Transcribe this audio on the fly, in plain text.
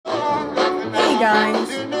guys,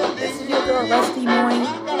 this is your girl Rusty Moy.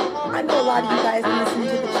 I know a lot of you guys listen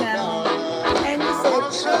to the channel, and you said, you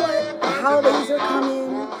know what, the holidays are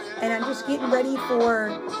coming, and I'm just getting ready for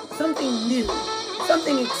something new,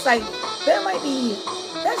 something exciting. That might be,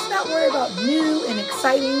 let's not worry about new and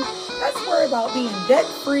exciting. Let's worry about being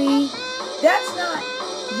debt-free. That's not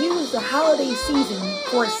use the holiday season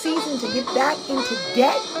for a season to get back into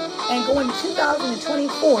debt and go into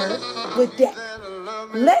 2024 with debt.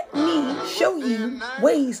 Let me show you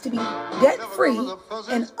ways to be debt-free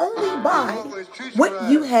and only buy what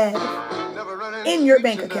you have in your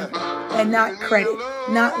bank account and not credit,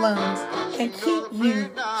 not loans, and keep you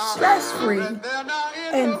stress-free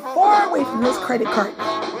and far away from this credit card.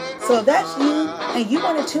 So if that's you and you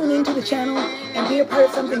want to tune into the channel and be a part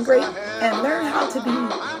of something great and learn how to be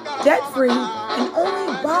debt-free and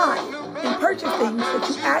only buy and purchase things that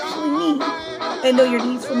you actually need and know your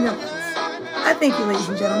needs from your wants. I thank you, ladies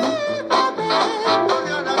and gentlemen.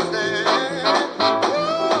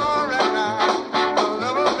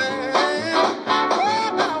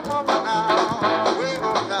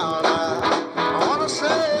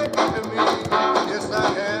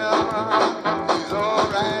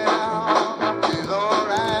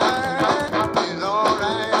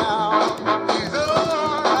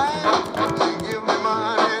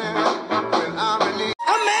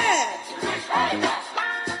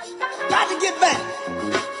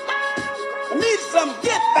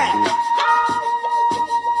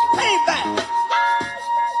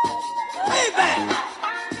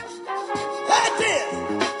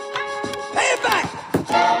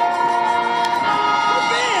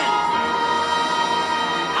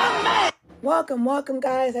 Welcome,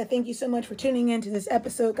 guys. I thank you so much for tuning in to this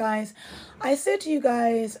episode, guys. I said to you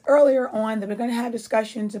guys earlier on that we're going to have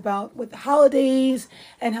discussions about with the holidays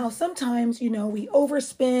and how sometimes, we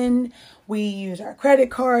overspend, we use our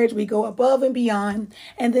credit cards, we go above and beyond,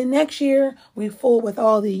 and then next year we fall with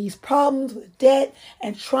all these problems with debt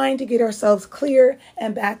and trying to get ourselves clear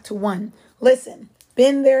and back to one. Listen.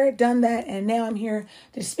 Been there, done that, and now I'm here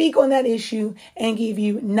to speak on that issue and give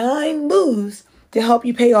you 9 moves to help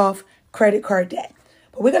you pay off credit card debt.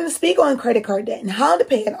 But we're going to speak on credit card debt and how to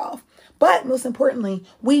pay it off. But most importantly,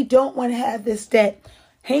 we don't want to have this debt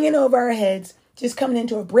hanging over our heads just coming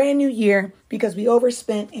into a brand new year because we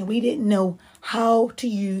overspent and we didn't know how to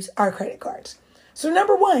use our credit cards. So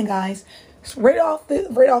number 1, guys, right off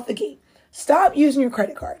the gate, stop using your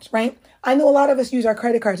credit cards, right? I know a lot of us use our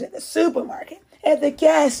credit cards at the supermarket, at the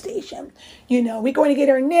gas station. We're going to get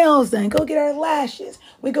our nails done, go get our lashes.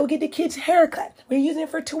 We go get the kids' haircut. We're using it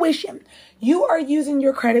for tuition. You are using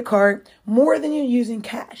your credit card more than you're using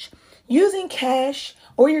cash. Using cash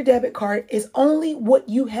or your debit card is only what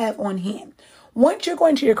you have on hand. Once you're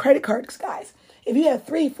going to your credit cards, guys, if you have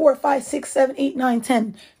 3, 4, 5, 6, 7, 8, 9,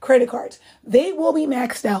 10 credit cards, they will be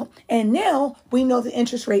maxed out. And now we know the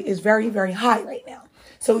interest rate is very, very high right now.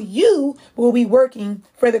 So you will be working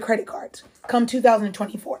for the credit cards come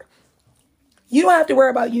 2024. You don't have to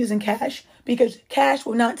worry about using cash because cash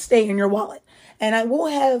will not stay in your wallet. And I will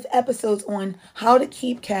have episodes on how to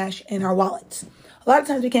keep cash in our wallets. A lot of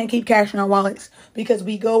times we can't keep cash in our wallets because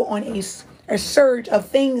we go on a surge of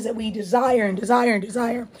things that we desire and desire and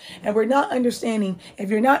desire. And we're not understanding if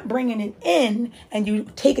you're not bringing it in and you're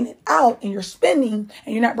taking it out and you're spending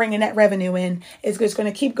and you're not bringing that revenue in, it's just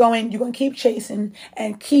going to keep going. You're going to keep chasing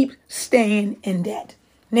and keep staying in debt.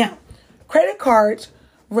 Now, credit cards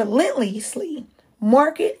relentlessly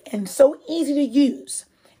market and so easy to use.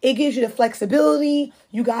 It gives you the flexibility.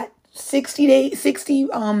 You got 60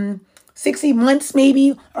 months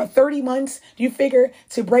maybe, or 30 months. You figure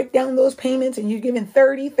to break down those payments and you're giving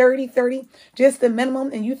 30, just the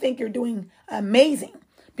minimum. And you think you're doing amazing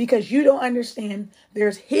because you don't understand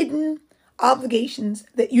there's hidden obligations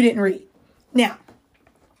that you didn't read. Now,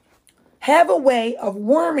 have a way of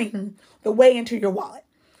worming the way into your wallet.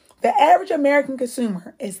 The average American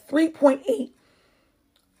consumer is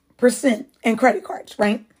 3.8% in credit cards,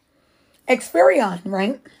 right? Experian,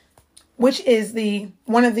 right? Which is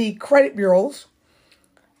one of the credit bureaus,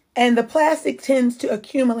 and the plastic tends to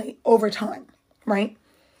accumulate over time, right?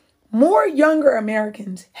 More younger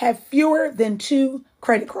Americans have fewer than 2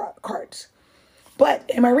 credit cards. But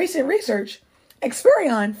in my recent research,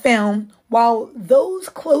 Experian found while those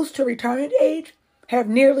close to retirement age have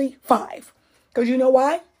nearly 5. Because you know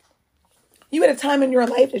why? You at a time in your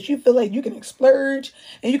life that you feel like you can splurge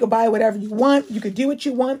and you can buy whatever you want. You can do what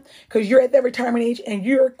you want because you're at that retirement age and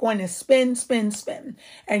you're going to spend.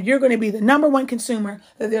 And you're going to be the number 1 consumer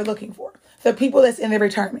that they're looking for. The people that's in their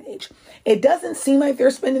retirement age. It doesn't seem like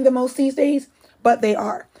they're spending the most these days, but they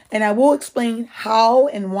are. And I will explain how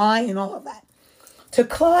and why and all of that. To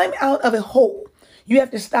climb out of a hole You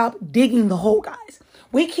have to stop digging the hole, guys.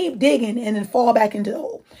 We keep digging and then fall back into the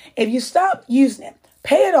hole. If you stop using it,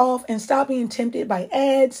 pay it off and stop being tempted by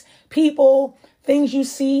ads, people, things you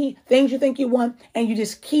see, things you think you want, and you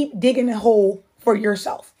just keep digging a hole for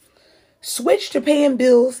yourself. Switch to paying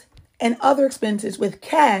bills and other expenses with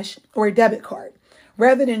cash or a debit card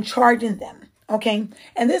rather than charging them, okay?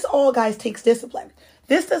 And this all, guys, takes discipline.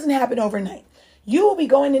 This doesn't happen overnight. You will be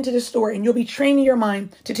going into the store and you'll be training your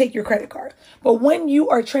mind to take your credit card. But when you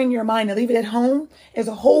are training your mind to leave it at home, is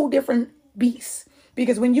a whole different beast.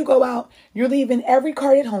 Because when you go out, you're leaving every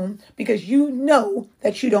card at home because you know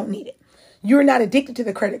that you don't need it. You're not addicted to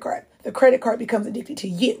the credit card. The credit card becomes addicted to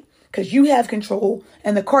you because you have control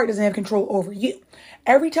and the card doesn't have control over you.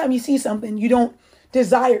 Every time you see something, you don't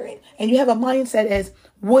desire it. And you have a mindset as,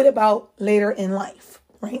 what about later in life,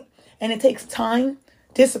 right? And it takes time,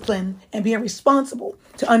 discipline, and being responsible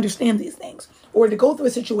to understand these things, or to go through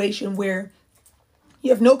a situation where you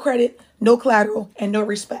have no credit, no collateral, and no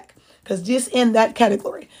respect. Because just in that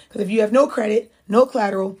category, because if you have no credit, no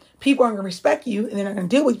collateral, people aren't going to respect you and they're not going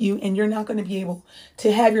to deal with you, and you're not going to be able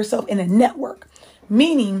to have yourself in a network,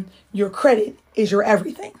 meaning your credit is your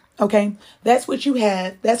everything. Okay, that's what you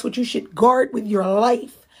have. That's what you should guard with your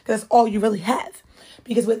life, because that's all you really have.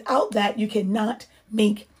 Because without that, you cannot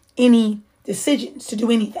make any decisions to do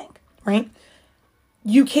anything, right?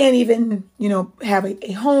 You can't even, have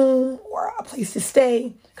a home or a place to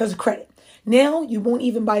stay because of credit. Now you won't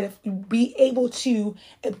even be able to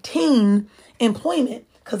obtain employment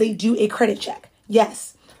because they do a credit check.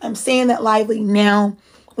 Yes, I'm saying that lively now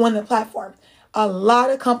on the platform. A lot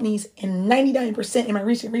of companies, and 99% in my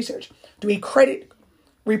recent research, do a credit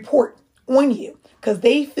report on you because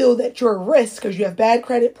they feel that you're a risk because you have bad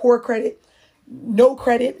credit, poor credit, no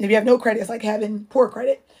credit. If you have no credit, it's like having poor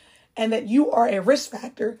credit, and that you are a risk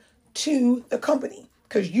factor to the company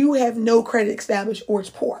because you have no credit established or it's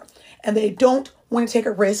poor, and they don't want to take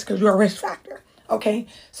a risk because you're a risk factor. Okay,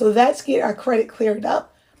 so let's get our credit cleared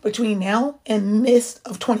up between now and midst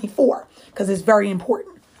of 24 because it's very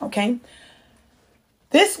important. Okay,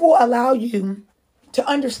 this will allow you to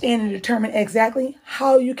understand and determine exactly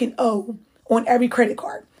how you can owe on every credit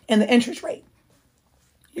card and the interest rate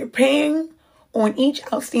you're paying on each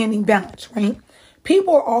outstanding balance, right?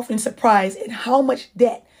 People are often surprised at how much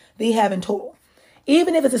debt they have in total.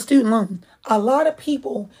 Even if it's a student loan, a lot of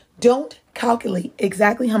people don't calculate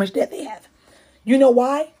exactly how much debt they have. You know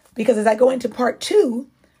why? Because as I go into part 2,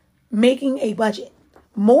 making a budget,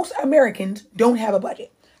 most Americans don't have a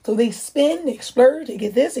budget. So they spend, they splurge, they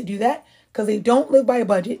get this, they do that, because they don't live by a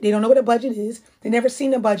budget. They don't know what a budget is. They never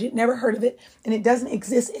seen a budget, never heard of it, and it doesn't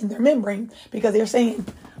exist in their membrane because they're saying,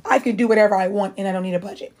 I could do whatever I want and I don't need a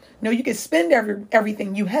budget. No, you can spend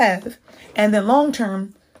everything you have and then long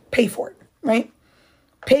term pay for it, right?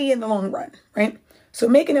 Pay in the long run, right? So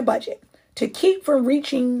making a budget to keep from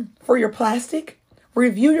reaching for your plastic,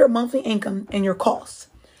 review your monthly income and your costs.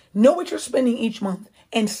 Know what you're spending each month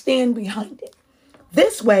and stand behind it.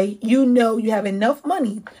 This way, you know you have enough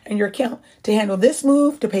money in your account to handle this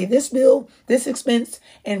move, to pay this bill, this expense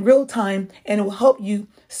in real time, and it will help you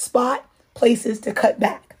spot places to cut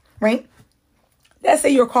back, right? Let's say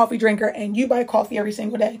you're a coffee drinker and you buy coffee every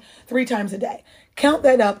single day, 3 times a day. Count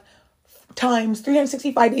that up times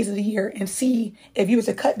 365 days of the year and see if you was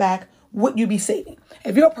to cut back, what you'd be saving.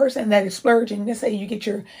 If you're a person that is splurging, let's say you get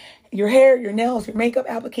your hair, your nails, your makeup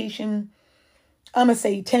application, I'm going to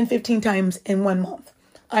say 10, 15 times in 1 month.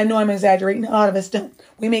 I know I'm exaggerating. A lot of us don't.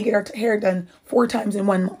 We may get our hair done 4 times in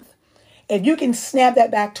 1 month. If you can snap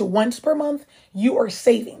that back to once per month, you are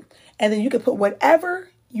saving. And then you can put whatever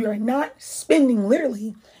you are not spending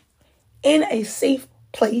literally in a safe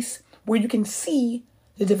place where you can see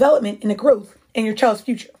the development and the growth in your child's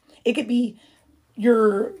future. It could be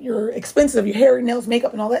your expenses of your hair, nails,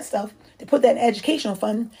 makeup, and all that stuff to put that in an educational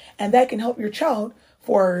fund. And that can help your child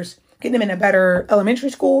for getting them in a better elementary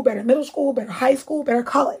school, better middle school, better high school, better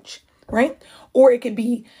college, right? Or it could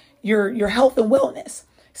be your health and wellness.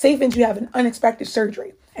 Say, for instance, you have an unexpected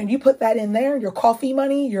surgery and you put that in there, your coffee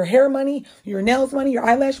money, your hair money, your nails money, your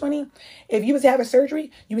eyelash money. If you was to have a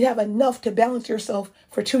surgery, you would have enough to balance yourself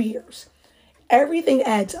for 2 years. Everything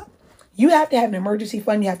adds up. You have to have an emergency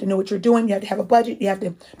fund. You have to know what you're doing. You have to have a budget. You have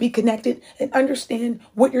to be connected and understand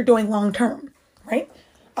what you're doing long term, right?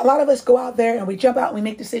 A lot of us go out there and we jump out and we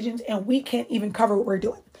make decisions and we can't even cover what we're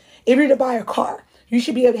doing. If you're to buy a car, you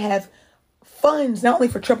should be able to have funds not only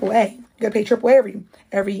for AAA. You got to pay AAA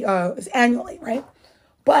every annually, right?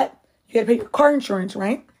 But you got to pay your car insurance,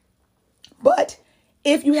 right? But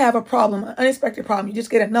if you have a problem, an unexpected problem, you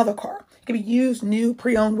just get another car. It can be used, new,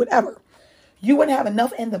 pre-owned, whatever. You wouldn't have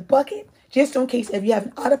enough in the bucket just in case if you have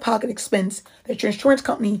an out-of-pocket expense that your insurance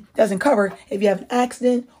company doesn't cover, if you have an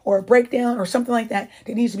accident or a breakdown or something like that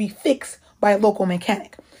that needs to be fixed by a local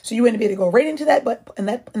mechanic. So you want to be able to go right into that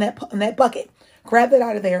that bucket, grab that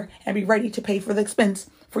out of there, and be ready to pay for the expense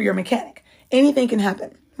for your mechanic. Anything can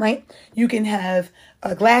happen, right? You can have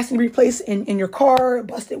a glass replaced in your car,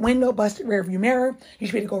 busted window, busted rear view mirror. You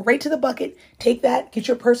should be able to go right to the bucket, take that, get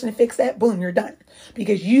your person to fix that, boom, you're done.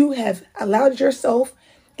 Because you have allowed yourself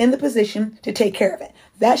in the position to take care of it.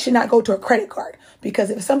 That should not go to a credit card, because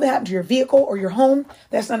if something happens to your vehicle or your home,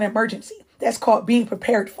 that's not an emergency. That's called being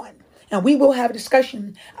prepared fund. And we will have a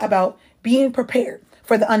discussion about being prepared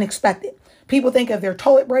for the unexpected. People think of their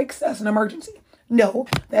toilet breaks, that's an emergency. No,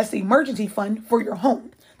 that's the emergency fund for your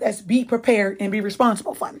home. That's be prepared and be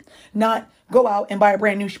responsible fund, not go out and buy a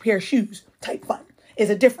brand new pair of shoes type fund. Is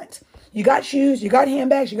a difference. You got shoes, you got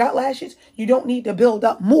handbags, you got lashes. You don't need to build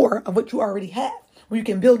up more of what you already have, where you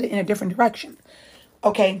can build it in a different direction.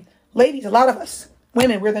 Okay, ladies, a lot of us,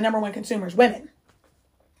 women, we're the number one consumers, women.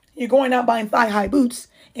 You're going out buying thigh-high boots,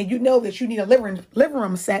 and you know that you need a living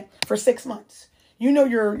room set for 6 months. You know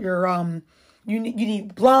you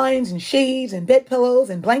need blinds and shades and bed pillows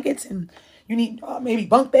and blankets, and you need maybe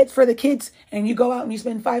bunk beds for the kids, and you go out and you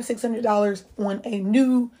spend $500-$600 on a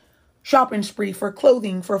new shopping spree for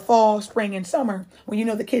clothing for fall, spring, and summer when you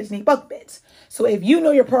know the kids need bunk beds. So if you know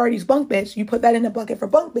your priorities bunk beds, you put that in the bucket for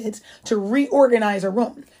bunk beds to reorganize a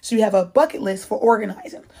room. So you have a bucket list for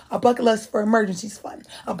organizing, a bucket list for emergencies fund,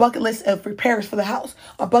 a bucket list of repairs for the house,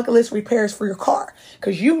 a bucket list of repairs for your car,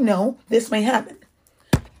 because you know this may happen.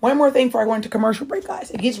 One more thing before I go into commercial break, guys.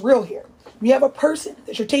 It gets real here. You have a person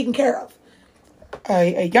that you're taking care of.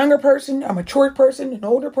 A younger person, a mature person, an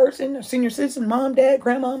older person, a senior citizen, mom, dad,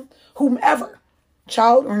 grandma, whomever,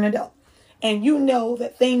 child or an adult. And you know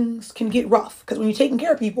that things can get rough, because when you're taking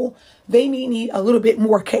care of people, they may need a little bit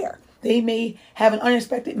more care. They may have an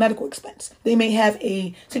unexpected medical expense. They may have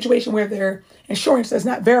a situation where their insurance does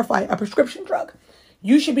not verify a prescription drug.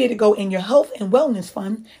 You should be able to go in your health and wellness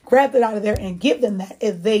fund, grab that out of there and give them that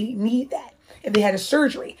if they need that. If they had a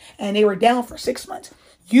surgery and they were down for 6 months,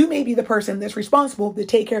 you may be the person that's responsible to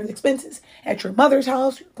take care of the expenses at your mother's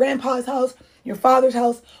house, your grandpa's house, your father's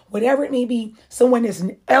house, whatever it may be. Someone is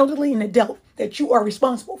an elderly and adult that you are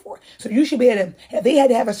responsible for. So you should be able to, if they had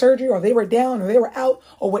to have a surgery or they were down or they were out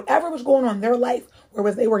or whatever was going on in their life,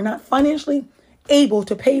 whereas they were not financially able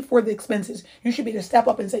to pay for the expenses, you should be able to step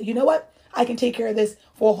up and say, you know what? I can take care of this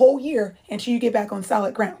for a whole year until you get back on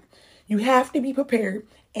solid ground. You have to be prepared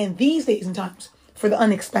in these days and times for the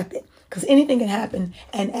unexpected, because anything can happen.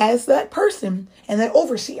 And as that person and that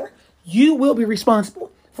overseer, you will be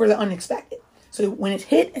responsible for the unexpected. So when it's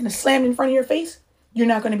hit and it's slammed in front of your face, you're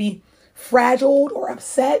not going to be frazzled or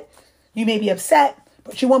upset. You may be upset,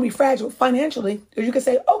 but you won't be frazzled financially, because you can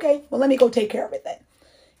say, okay, well, let me go take care of it then.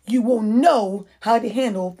 You will know how to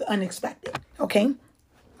handle the unexpected, okay?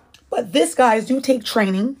 But this, guys, do take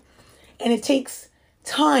training, and it takes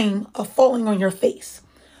time of falling on your face.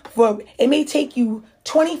 For it may take you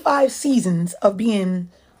 25 seasons of being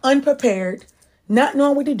unprepared, not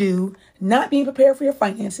knowing what to do, not being prepared for your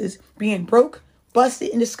finances, being broke, busted,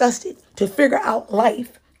 and disgusted to figure out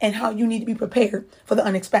life and how you need to be prepared for the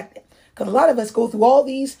unexpected. Because a lot of us go through all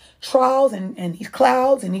these trials and these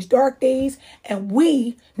clouds and these dark days, and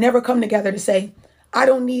we never come together to say, I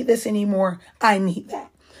don't need this anymore, I need that.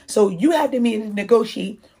 So you have to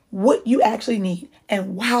negotiate what you actually need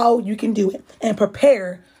and how you can do it and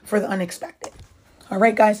prepare for the unexpected. All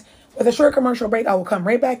right, guys, with a short commercial break, I will come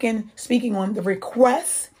right back in speaking on the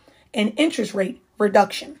request and interest rate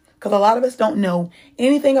reduction, because a lot of us don't know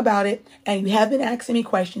anything about it, and you have been asking me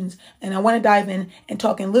questions, and I want to dive in and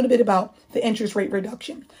talk a little bit about the interest rate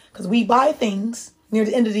reduction, because we buy things near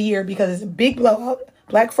the end of the year because it's a big blowout,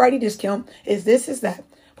 Black Friday discount, is this, is that,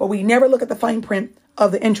 but we never look at the fine print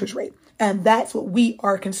of the interest rate, and that's what we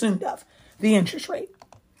are consumed of, the interest rate.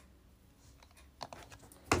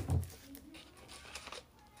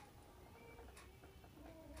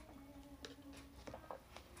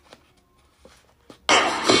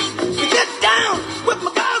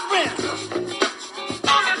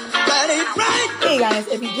 Hey guys,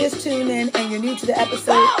 if you just tuned in and you're new to the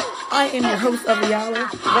episode, I am your host of the hour,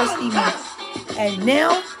 Rusty Moose. And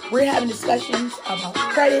now we're having discussions about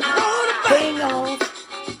credit, paying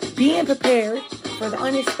off, being prepared for the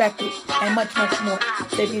unexpected, and much, much more.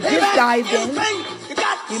 So if you just dived in,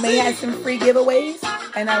 you may have some free giveaways,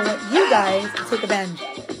 and I want you guys to take advantage of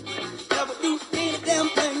it.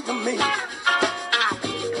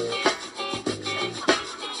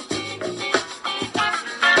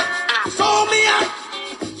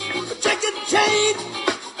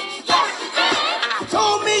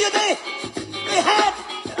 Told me your day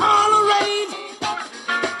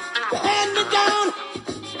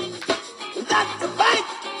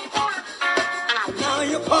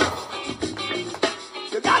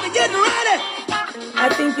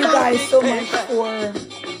for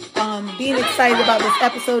being excited about this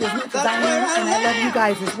episode as much as I am, and I love you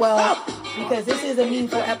guys as well, because this is a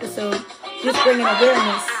meaningful episode, just bringing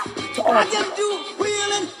awareness to all. I can do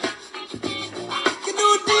wheeling, I can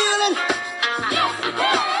do dealing,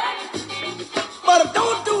 but I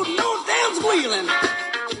don't do no damn squealing.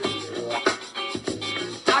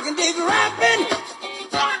 I can dig rapping,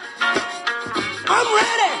 I'm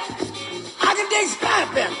ready. I can dig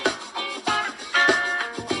slapping,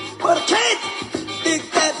 but I can't dig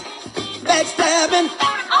that backstabbing.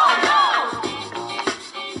 Oh no!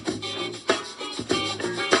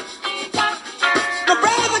 My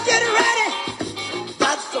brother, get ready.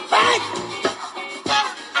 That's the fact.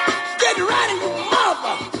 Get ready, you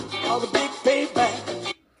mother, for the big payback.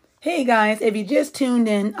 Hey guys, if you just tuned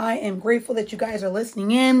in, I am grateful that you guys are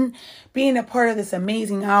listening in, being a part of this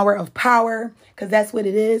amazing hour of power, because that's what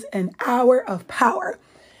it is, an hour of power.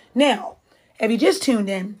 Now, if you just tuned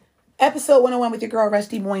in, episode 101 with your girl,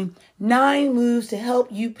 Rusty Moyne, 9 moves to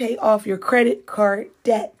help you pay off your credit card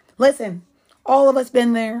debt. Listen, all of us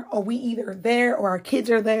been there, or we either there or our kids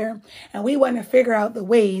are there, and we want to figure out the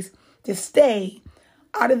ways to stay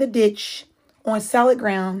out of the ditch on solid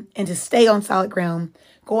ground and to stay on solid ground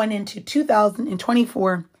going into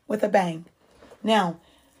 2024 with a bang. Now,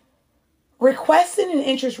 requesting an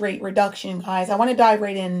interest rate reduction, guys, I want to dive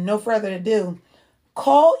right in, no further ado.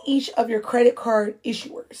 Call each of your credit card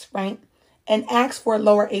issuers, right, and ask for a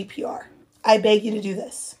lower APR. I beg you to do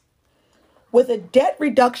this. With a debt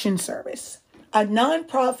reduction service, a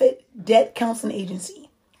nonprofit debt counseling agency,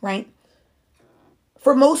 right,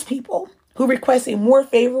 for most people who request a more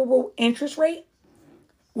favorable interest rate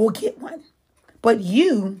will get one. But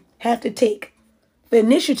you have to take the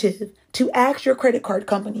initiative to ask your credit card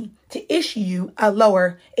company to issue you a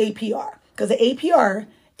lower APR, because the APR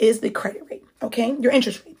is the credit rate, okay? Your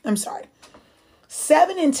interest rate, I'm sorry.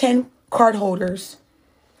 7 in 10 cardholders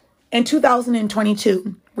in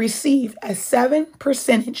 2022 received a 7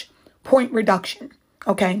 percentage point reduction,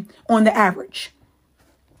 okay, on the average.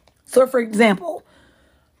 So, for example,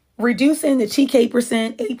 reducing the TK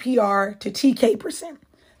percent APR to TK percent.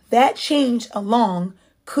 That change alone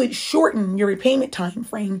could shorten your repayment time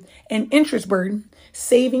frame and interest burden,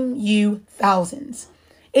 saving you thousands.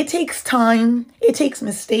 It takes time. It takes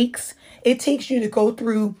mistakes. It takes you to go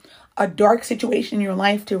through a dark situation in your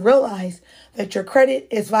life to realize that your credit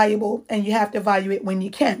is valuable and you have to value it when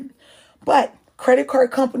you can. But credit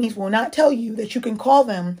card companies will not tell you that you can call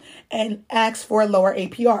them and ask for a lower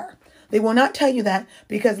APR. They will not tell you that,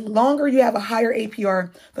 because the longer you have a higher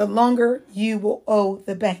APR, the longer you will owe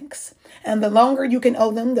the banks. And the longer you can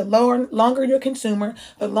owe them, the longer your consumer,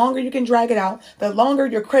 the longer you can drag it out, the longer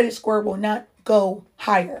your credit score will not go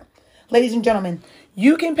higher. Ladies and gentlemen,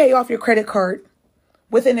 you can pay off your credit card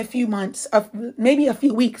within a few months, maybe a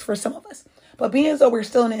few weeks for some of us. But being as though we're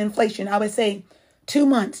still in inflation, I would say 2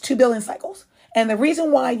 months, 2 billing cycles. And the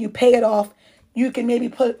reason why you pay it off, you can maybe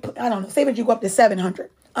put I don't know, say that you go up to 700.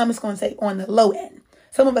 I'm just going to say on the low end.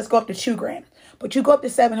 Some of us go up to $2,000, but you go up to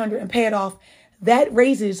 700 and pay it off. That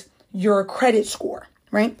raises your credit score,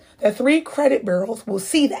 right? The 3 credit bureaus will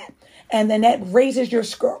see that, and then that raises your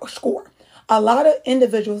score. A lot of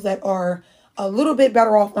individuals that are a little bit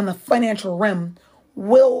better off on the financial rim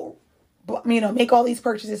will, make all these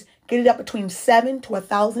purchases, get it up between $700 to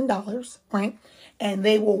 $1,000, right? And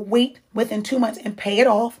they will wait within 2 months and pay it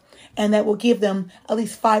off, and that will give them at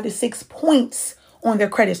least 5 to 6 points on their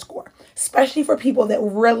credit score, especially for people that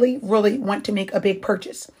really, really want to make a big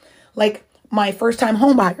purchase. Like my first-time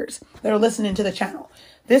home buyers that are listening to the channel.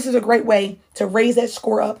 This is a great way to raise that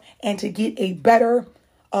score up and to get a better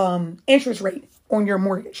interest rate on your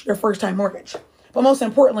mortgage, your first-time mortgage. But most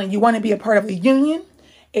importantly, you want to be a part of a union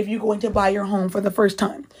if you're going to buy your home for the first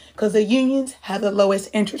time, because the unions have the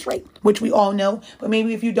lowest interest rate, which we all know. But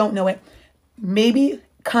maybe if you don't know it, maybe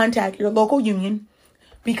contact your local union,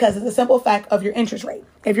 because of the simple fact of your interest rate.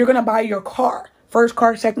 If you're going to buy your car, first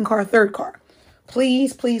car, second car, third car,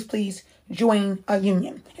 please, please, please join a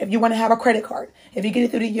union. If you want to have a credit card, if you get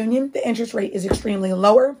it through the union, the interest rate is extremely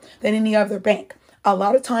lower than any other bank. A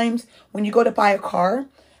lot of times when you go to buy a car,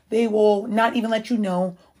 they will not even let you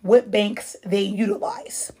know what banks they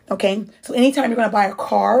utilize. Okay. So anytime you're going to buy a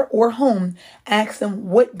car or home, ask them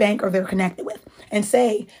what bank are they connected with, and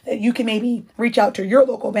say that you can maybe reach out to your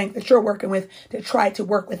local bank that you're working with to try to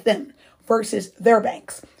work with them versus their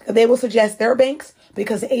banks. They will suggest their banks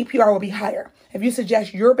because the APR will be higher. If you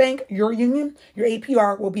suggest your bank, your union, your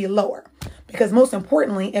APR will be lower. Because most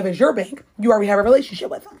importantly, if it's your bank, you already have a relationship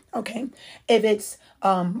with them. Okay. If it's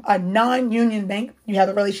a non-union bank, you have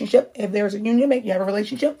a relationship. If there's a union bank, you have a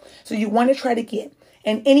relationship. So you want to try to get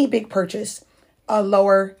in any big purchase a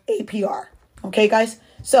lower APR. Okay, guys?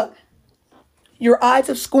 So your odds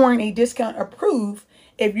of scoring a discount improve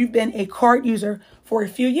if you've been a card user for a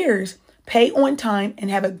few years, pay on time, and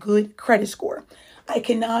have a good credit score. I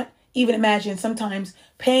cannot even imagine sometimes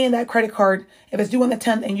paying that credit card, if it's due on the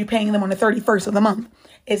 10th and you paying them on the 31st of the month,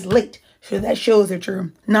 it's late. So that shows that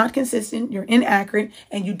you're not consistent, you're inaccurate,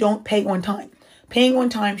 and you don't pay on time. Paying on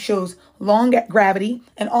time shows longevity,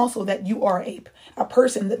 and also that you are a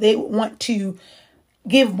person that they want to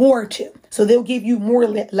give more to. So they'll give you more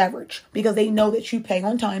leverage because they know that you pay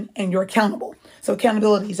on time and you're accountable. So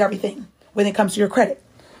accountability is everything when it comes to your credit.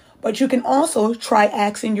 But you can also try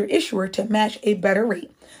asking your issuer to match a better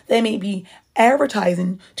rate. They may be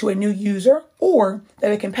advertising to a new user or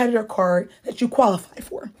that a competitor card that you qualify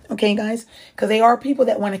for. Okay, guys? Because they are people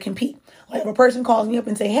that want to compete. Like if a person calls me up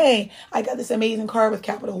and say, hey, I got this amazing card with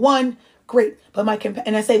Capital One. Great. But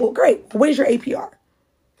and I say, well, great. What is your APR?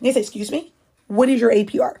 And they say, excuse me? What is your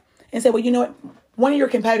APR? And say, well, you know what? One of your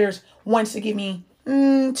competitors wants to give me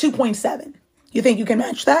 2.7. You think you can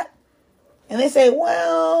match that? And they say,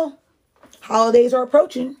 well, holidays are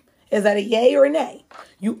approaching. Is that a yay or a nay?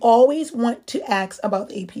 You always want to ask about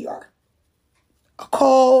the APR. A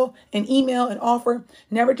call, an email, an offer.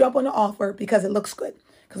 Never jump on the offer because it looks good.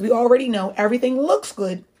 Because we already know everything looks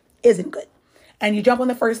good isn't good. And you jump on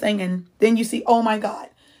the first thing and then you see, oh my God,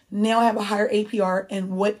 now I have a higher APR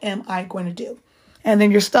and what am I going to do? And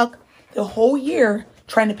then you're stuck the whole year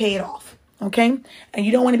trying to pay it off. Okay? And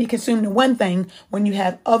you don't want to be consumed in one thing when you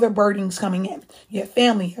have other burdens coming in. You have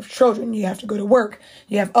family, you have children, you have to go to work,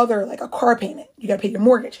 you have other, like a car payment, you got to pay your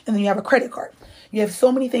mortgage, and then you have a credit card. You have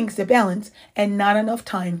so many things to balance and not enough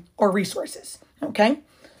time or resources. Okay?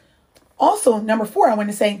 Also, number 4, I want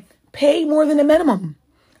to say, pay more than the minimum.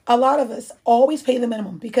 A lot of us always pay the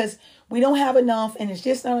minimum because we don't have enough and it's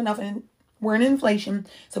just not enough. And we're in inflation.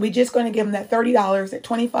 So we're just going to give them that $30, that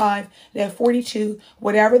 $25, that $42,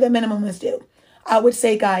 whatever the minimum is due. I would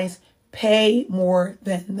say, guys, pay more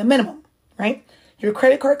than the minimum, right? Your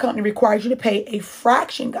credit card company requires you to pay a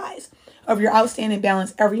fraction, guys, of your outstanding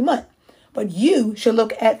balance every month. But you should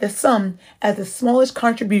look at the sum as the smallest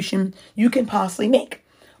contribution you can possibly make.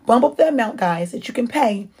 Bump up the amount, guys, that you can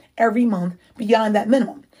pay every month beyond that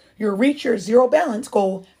minimum. You'll reach your zero balance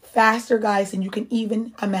goal faster, guys, than you can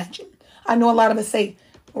even imagine. I know a lot of us say,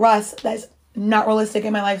 Russ, that's not realistic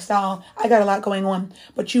in my lifestyle. I got a lot going on.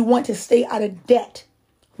 But you want to stay out of debt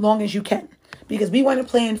long as you can. Because we want to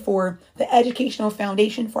plan for the educational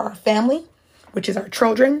foundation for our family, which is our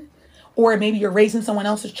children. Or maybe you're raising someone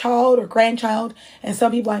else's child or grandchild. And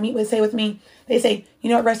some people I meet with say with me, they say, you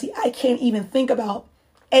know what, Rusty, I can't even think about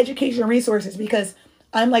educational resources because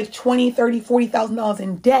I'm like $20,000, $30,000, $40,000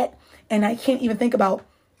 in debt. And I can't even think about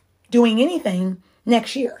doing anything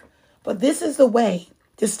next year. But this is the way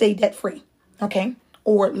to stay debt free, okay?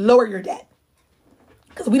 Or lower your debt.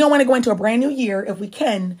 Because we don't want to go into a brand new year, if we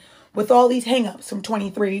can, with all these hangups from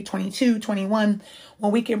 23, 22, 21,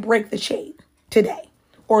 when we can break the chain today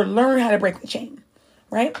or learn how to break the chain,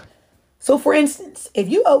 right? So for instance, if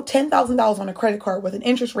you owe $10,000 on a credit card with an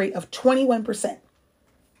interest rate of 21%,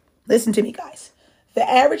 listen to me, guys. The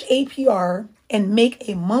average APR and make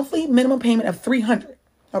a monthly minimum payment of $300,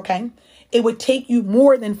 okay? It would take you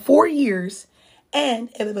more than 4 years, and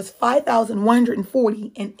if it was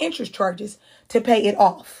 $5,140 in interest charges to pay it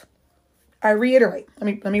off. I reiterate.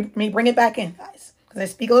 Let me bring it back in, guys, because I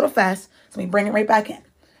speak a little fast. So let me bring it right back in.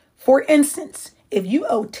 For instance, if you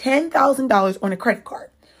owe $10,000 on a credit card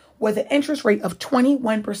with an interest rate of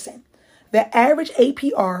 21%, the average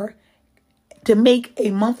APR to make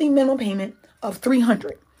a monthly minimum payment of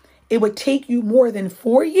 $300, it would take you more than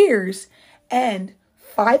 4 years and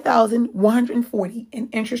 $5,140 in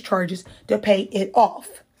interest charges to pay it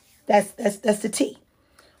off. That's the T.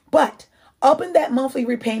 But upping that monthly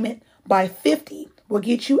repayment by 50 will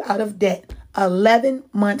get you out of debt 11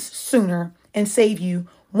 months sooner and save you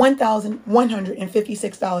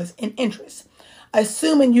 $1,156 in interest.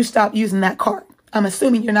 Assuming you stop using that card. I'm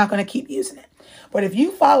assuming you're not going to keep using it. But if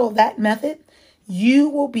you follow that method, you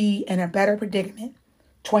will be in a better predicament.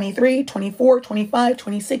 23, 24, 25,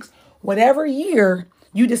 26, whatever year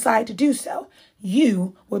you decide to do so,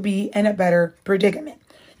 you will be in a better predicament.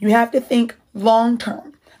 You have to think long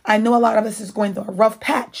term. I know a lot of us is going through a rough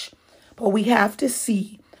patch, but we have to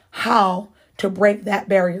see how to break that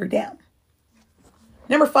barrier down.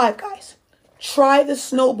 Number 5, guys, try the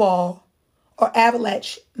snowball or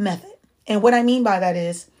avalanche method. And what I mean by that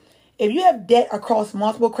is, if you have debt across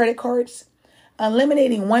multiple credit cards,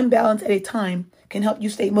 eliminating one balance at a time can help you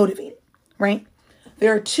stay motivated, right?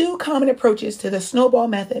 There are 2 common approaches to the snowball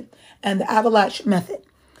method and the avalanche method.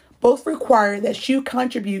 Both require that you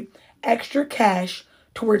contribute extra cash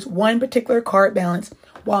towards one particular card balance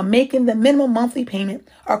while making the minimum monthly payment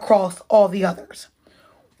across all the others.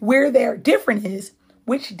 Where they're different is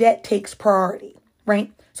which debt takes priority,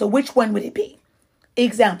 right? So which one would it be?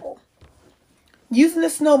 Example, using the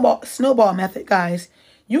snowball method, guys,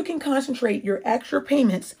 you can concentrate your extra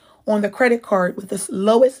payments on the credit card with the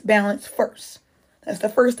lowest balance first. That's the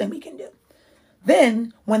first thing we can do.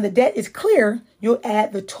 Then, when the debt is clear, you'll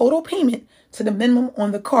add the total payment to the minimum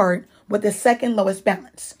on the card with the second lowest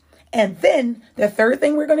balance. And then, the third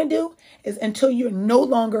thing we're going to do is until you no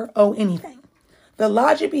longer owe anything. The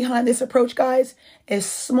logic behind this approach, guys, is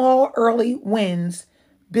small early wins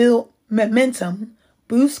build momentum,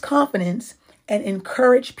 boost confidence, and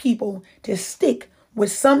encourage people to stick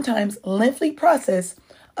with sometimes lengthy process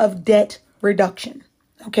of debt reduction.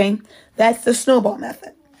 Okay, that's the snowball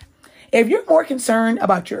method. If you're more concerned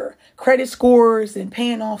about your credit scores and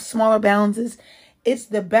paying off smaller balances, it's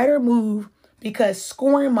the better move because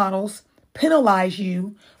scoring models penalize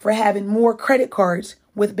you for having more credit cards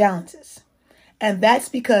with balances. And that's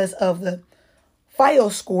because of the FICO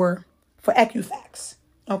score for Equifax.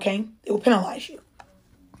 Okay, it will penalize you.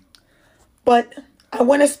 But I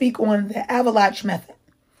want to speak on the avalanche method.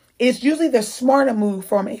 It's usually the smarter move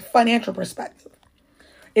from a financial perspective.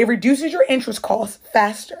 It reduces your interest costs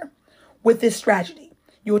faster. With this strategy,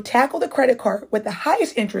 you'll tackle the credit card with the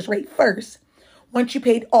highest interest rate first. Once you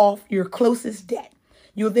paid off your closest debt,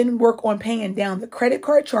 you'll then work on paying down the credit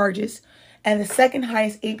card charges and the second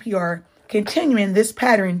highest APR, continuing this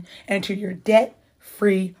pattern until you're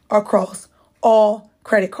debt-free across all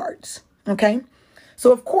credit cards. Okay?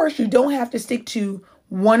 So, of course, you don't have to stick to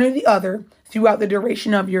one or the other throughout the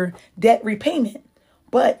duration of your debt repayment,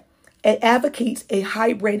 but it advocates a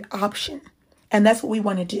hybrid option, and that's what we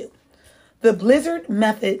want to do. The Blizzard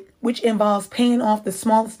method, which involves paying off the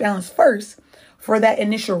smallest balance first for that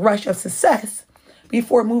initial rush of success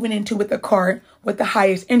before moving into with the card with the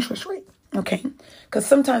highest interest rate, okay? Because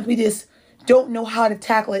sometimes we just don't know how to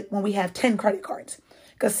tackle it when we have 10 credit cards.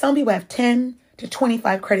 Because some people have 10 to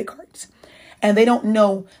 25 credit cards. And they don't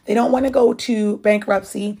know, they don't want to go to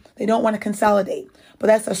bankruptcy. They don't want to consolidate. But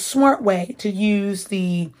that's a smart way to use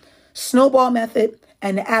the snowball method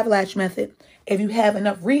and the avalanche method if you have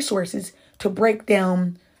enough resources to break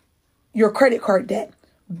down your credit card debt,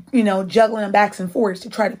 juggling them backs and forwards to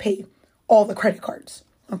try to pay all the credit cards,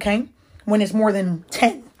 okay? When it's more than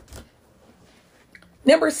 10.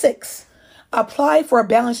 Number 6, apply for a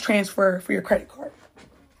balance transfer for your credit card.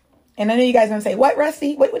 And I know you guys are going to say, what,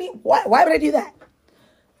 Rusty? Why would I do that?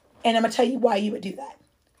 And I'm going to tell you why you would do that.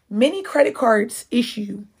 Many credit cards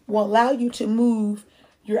issue will allow you to move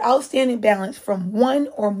your outstanding balance from one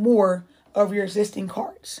or more of your existing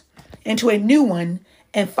cards into a new one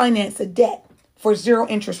and finance a debt for 0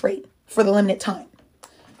 interest rate for the limited time.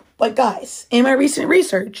 But guys, in my recent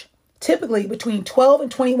research, typically between 12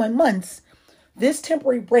 and 21 months, this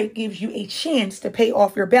temporary break gives you a chance to pay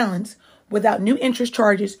off your balance without new interest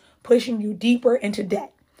charges pushing you deeper into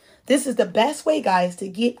debt. This is the best way, guys, to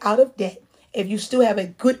get out of debt if you still have a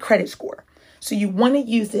good credit score. So you want to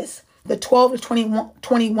use this, the 12 to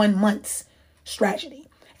 21 months strategy.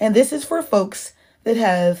 And this is for folks that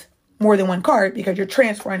have more than one card because you're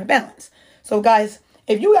transferring a balance. So guys,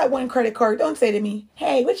 if you got one credit card, don't say to me,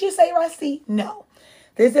 hey, what you say, Rusty? No,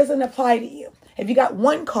 this doesn't apply to you. If you got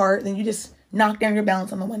one card, then you just knock down your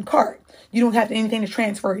balance on the one card. You don't have anything to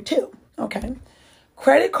transfer it to, okay?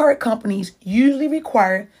 Credit card companies usually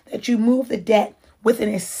require that you move the debt within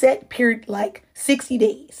a set period like 60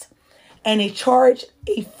 days. And they charge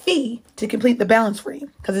a fee to complete the balance free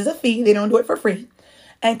because it's a fee. They don't do it for free.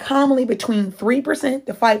 And commonly between 3%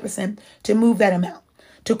 to 5% to move that amount.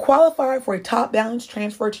 To qualify for a top balance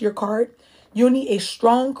transfer to your card, you'll need a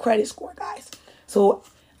strong credit score, guys. So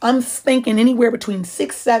I'm thinking anywhere between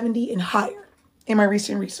 670 and higher in my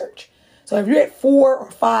recent research. So if you're at 4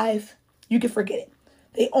 or 5, you can forget it.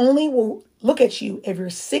 They only will look at you if you're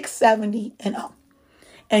 670 and up.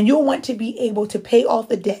 And you'll want to be able to pay off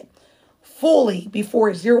the debt fully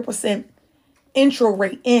before 0% intro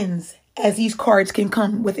rate ends, as these cards can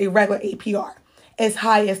come with a regular APR as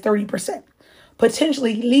high as 30%,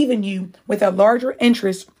 potentially leaving you with a larger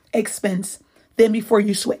interest expense than before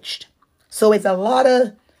you switched. So it's a lot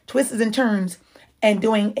of twists and turns and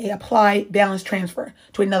doing a applied balance transfer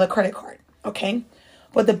to another credit card, okay?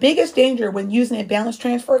 But the biggest danger when using a balance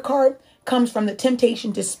transfer card comes from the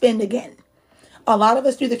temptation to spend again. A lot of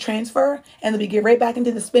us do the transfer and then we get right back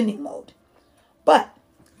into the spending mode. But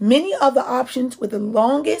many of the options with the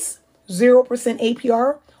longest 0%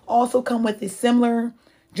 APR also come with the similar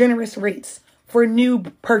generous rates for new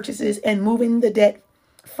purchases, and moving the debt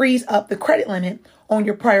frees up the credit limit on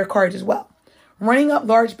your prior cards as well. running up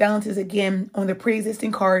large balances again on the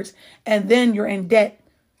pre-existing cards, and then you're in debt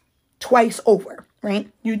twice over,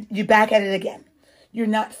 right? You back at it again. You're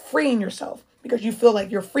not freeing yourself because you feel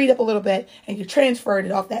like you're freed up a little bit and you transferred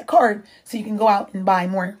it off that card so you can go out and buy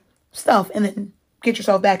more stuff and then get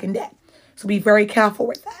yourself back in debt. So be very careful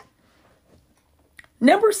with that.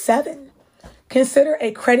 Number 7, consider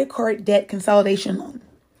a credit card debt consolidation loan.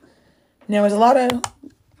 Now, there's a lot of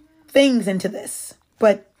things into this,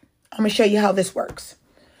 but I'm going to show you how this works.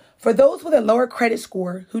 For those with a lower credit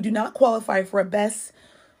score who do not qualify for a best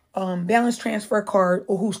balance transfer card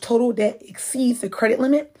or whose total debt exceeds the credit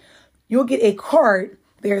limit, you'll get a card.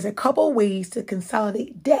 There's a couple ways to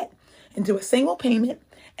consolidate debt into a single payment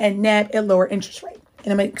and nab a lower interest rate.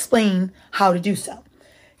 And I'm going to explain how to do so.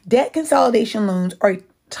 Debt consolidation loans are a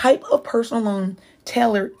type of personal loan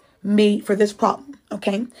tailored made for this problem.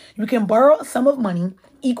 Okay, you can borrow a sum of money,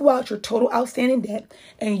 equal out your total outstanding debt,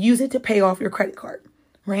 and use it to pay off your credit card,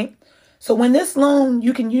 right? So when this loan,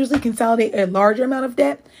 you can usually consolidate a larger amount of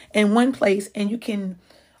debt in one place, and you can,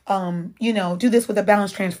 do this with a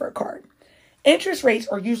balance transfer card. Interest rates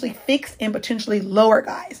are usually fixed and potentially lower,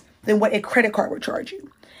 guys, than what a credit card would charge you.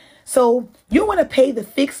 So you want to pay the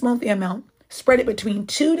fixed monthly amount, spread it between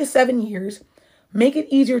 2 to 7 years, make it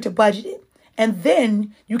easier to budget it, and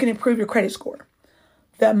then you can improve your credit score.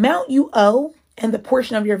 The amount you owe and the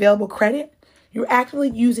portion of your available credit you're actively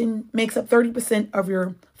using makes up 30% of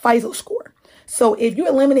your FICO score. So if you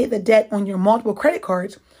eliminate the debt on your multiple credit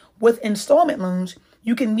cards with installment loans,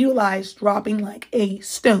 you can utilize dropping like a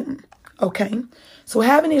stone. Okay, so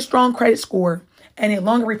having a strong credit score and a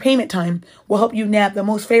longer repayment time will help you nab the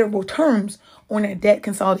most favorable terms on a debt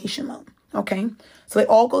consolidation loan. Okay, so it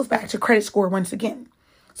all goes back to credit score once again.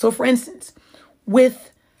 So for instance,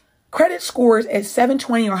 with credit scores at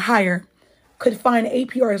 720 or higher, could find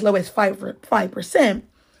APR as low as 5%,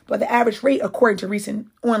 but the average rate, according to recent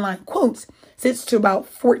online quotes, sits to about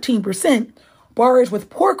 14%. Borrowers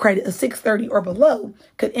with poor credit of 630 or below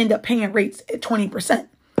could end up paying rates at 20%.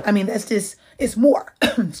 I mean, it's more,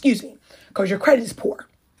 excuse me, because your credit is poor.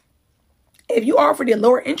 If you offered a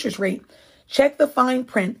lower interest rate, check the fine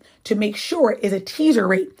print to make sure it's a teaser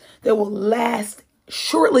rate that will last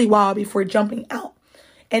shortly while before jumping out.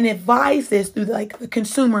 And advise this through the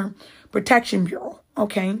Consumer Protection Bureau,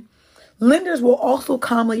 okay? Lenders will also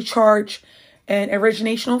commonly charge an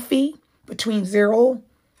originational fee between 0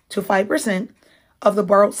 to 5% of the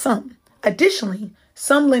borrowed sum. Additionally,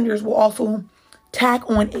 some lenders will also tack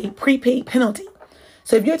on a prepaid penalty.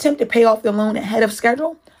 So if you attempt to pay off the loan ahead of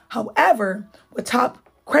schedule, however, with top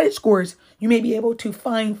credit scores, you may be able to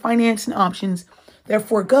find financing options that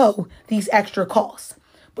forego these extra costs.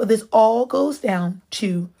 But this all goes down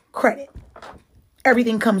to credit.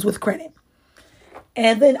 Everything comes with credit.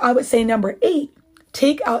 And then I would say number 8,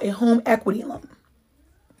 take out a home equity loan.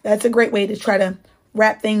 That's a great way to try to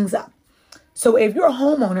wrap things up. So if you're a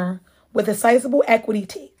homeowner with a sizable equity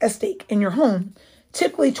stake in your home,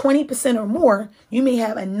 typically 20% or more, you may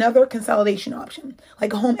have another consolidation option,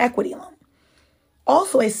 like a home equity loan.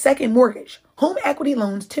 Also, a second mortgage. Home equity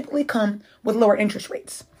loans typically come with lower interest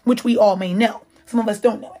rates, which we all may know. Some of us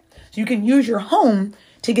don't know it. So you can use your home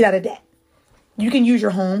to get out of debt. You can use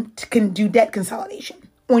your home to do debt consolidation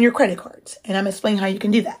on your credit cards. And I'm explaining how you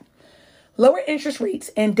can do that. Lower interest rates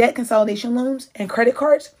and debt consolidation loans and credit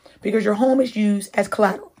cards because your home is used as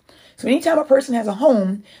collateral. So anytime a person has a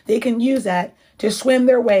home, they can use that to swim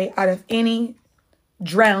their way out of any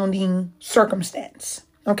drowning circumstance.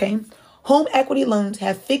 Okay. Home equity loans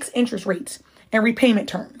have fixed interest rates and repayment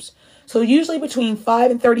terms. So usually between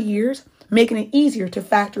 5 and 30 years, making it easier to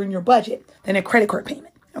factor in your budget than a credit card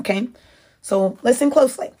payment. Okay. So listen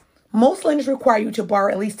closely. Most lenders require you to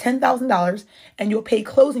borrow at least $10,000 and you'll pay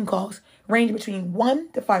closing costs ranging between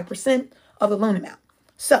 1 to 5% of the loan amount.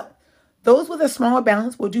 So those with a smaller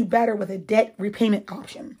balance will do better with a debt repayment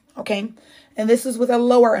option. Okay. And this is with a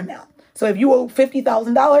lower amount. So if you owe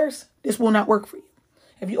 $50,000, this will not work for you.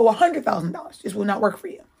 If you owe $100,000, this will not work for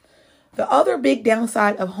you. The other big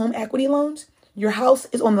downside of home equity loans, your house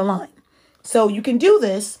is on the line. So you can do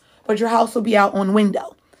this, but your house will be out on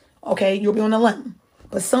window. Okay, you'll be on a limb.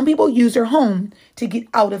 But some people use their home to get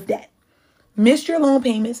out of debt. Miss your loan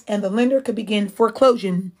payments and the lender could begin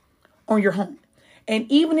foreclosure on your home. And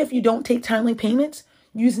even if you don't take timely payments,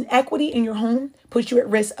 using equity in your home puts you at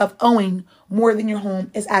risk of owing more than your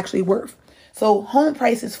home is actually worth. So home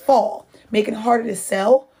prices fall, making it harder to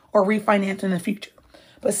sell or refinance in the future.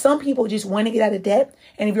 But some people just want to get out of debt.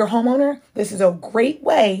 And if you're a homeowner, this is a great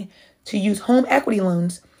way to use home equity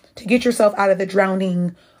loans to get yourself out of the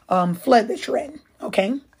drowning flood that you're in.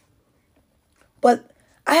 Okay. But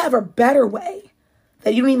I have a better way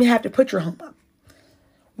that you don't even have to put your home up.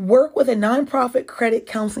 Work with a nonprofit credit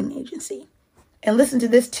counseling agency. And listen to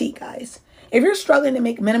this T, guys. If you're struggling to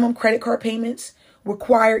make minimum credit card payments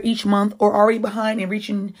required each month or already behind in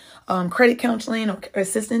reaching credit counseling or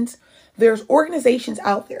assistance, there's organizations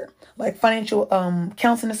out there like Financial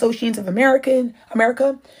Counseling Associations of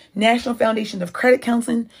America, National Foundation of Credit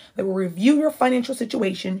Counseling that will review your financial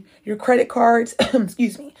situation, your credit cards,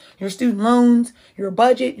 your student loans, your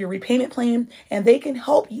budget, your repayment plan, and they can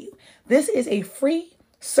help you. This is a free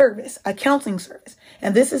service, a counseling service.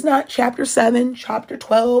 And this is not Chapter 7, Chapter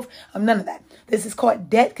 12, none of that. This is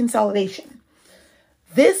called debt consolidation.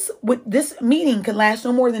 This meeting can last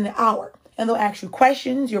no more than an hour. And they'll ask you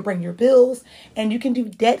questions, you'll bring your bills, and you can do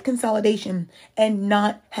debt consolidation and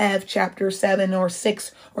not have Chapter 7 or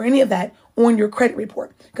 6 or any of that on your credit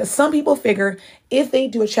report. Because some people figure if they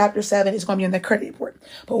do a Chapter 7, it's going to be on their credit report.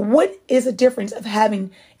 But what is the difference of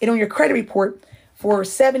having it on your credit report for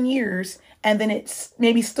 7 years and then it's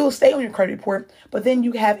maybe still stay on your credit report, but then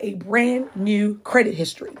you have a brand new credit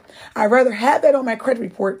history? I'd rather have that on my credit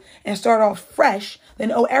report and start off fresh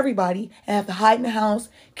than owe everybody and have to hide in the house,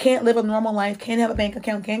 can't live a normal life, can't have a bank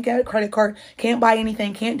account, can't get a credit card, can't buy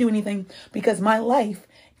anything, can't do anything because my life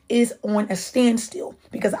is on a standstill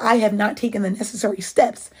because I have not taken the necessary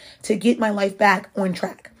steps to get my life back on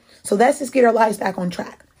track. So let's just get our lives back on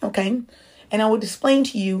track, okay? And I will explain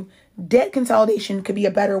to you debt consolidation could be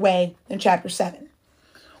a better way than Chapter 7.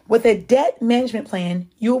 With a debt management plan,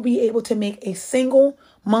 you'll be able to make a single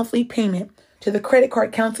monthly payment to the credit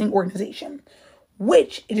card counseling organization,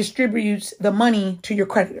 which distributes the money to your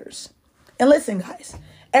creditors. And listen, guys,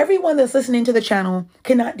 everyone that's listening to the channel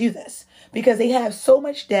cannot do this because they have so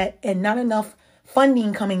much debt and not enough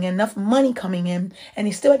funding coming in, enough money coming in, and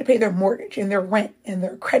they still have to pay their mortgage and their rent and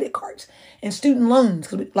their credit cards and student loans.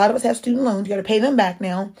 Because a lot of us have student loans. You got to pay them back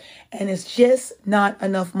now. And it's just not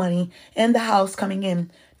enough money in the house coming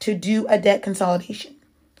in to do a debt consolidation.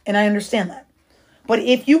 And I understand that. But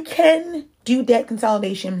if you can do debt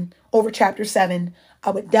consolidation over Chapter 7, I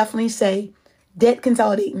would definitely say debt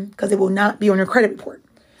consolidating because it will not be on your credit report.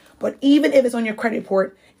 But even if it's on your credit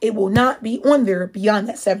report, it will not be on there beyond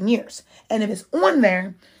that 7 years. And if it's on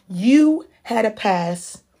there, you had a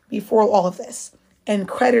pass before all of this. And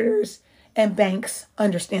creditors and banks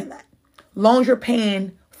understand that. Long as you're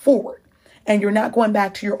paying forward and you're not going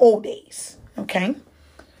back to your old days. Okay?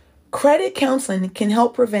 Credit counseling can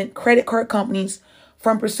help prevent credit card companies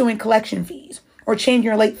from pursuing collection fees or changing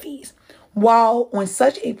your late fees, while on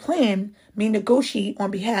such a plan may negotiate on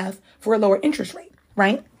behalf for a lower interest rate,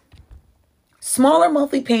 right? Smaller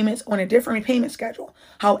monthly payments on a different repayment schedule.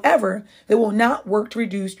 However, they will not work to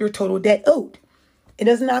reduce your total debt owed. It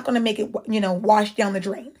is not going to make it, wash down the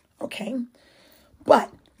drain. Okay.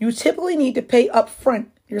 But you typically need to pay upfront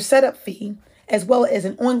your setup fee as well as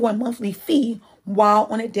an ongoing monthly fee while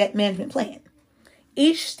on a debt management plan.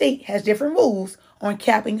 Each state has different rules on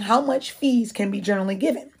capping how much fees can be generally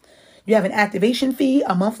given. You have an activation fee,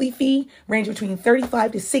 a monthly fee, range between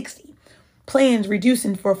 $35 to $60. Plans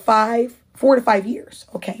reducing for 4 to 5 years,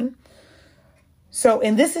 okay? So,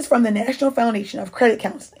 and this is from the National Foundation of Credit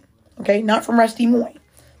Counseling, okay? Not from Rusty Moy.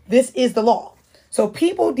 This is the law. So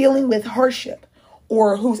people dealing with hardship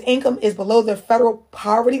or whose income is below the federal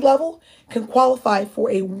poverty level can qualify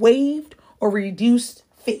for a waived or reduced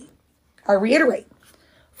fee. I reiterate,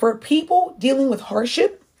 for people dealing with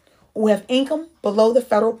hardship who have income below the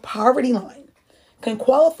federal poverty line can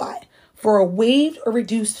qualify for a waived or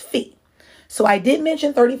reduced fee. So I did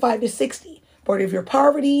mention 35 to 60, but if you're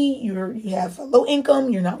poverty, you have a low income,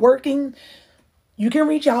 you're not working, you can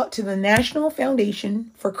reach out to the National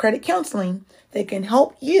Foundation for Credit Counseling that can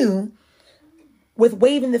help you with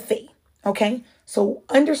waiving the fee. Okay. So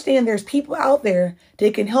understand there's people out there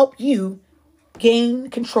that can help you gain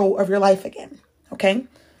control of your life again. Okay.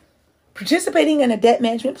 Participating in a debt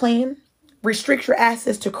management plan restricts your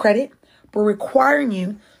access to credit, but requiring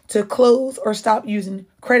you to close or stop using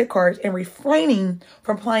credit cards and refraining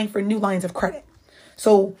from applying for new lines of credit.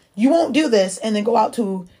 So you won't do this and then go out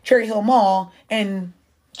to Cherry Hill Mall and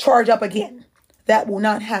charge up again. That will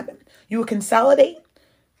not happen. You will consolidate,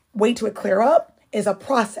 wait till it clear up is a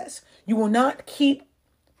process. You will not keep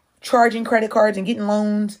charging credit cards and getting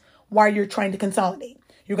loans while you're trying to consolidate.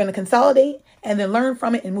 You're going to consolidate and then learn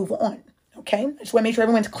from it and move on. Okay? I just want to make sure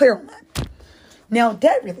everyone's clear on that. Now,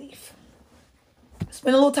 debt relief.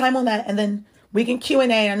 Spend a little time on that and then we can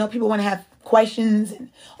Q&A. I know people want to have questions and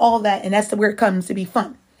all of that, and that's where it comes to be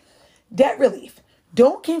fun. Debt relief.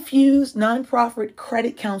 Don't confuse nonprofit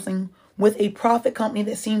credit counseling with a profit company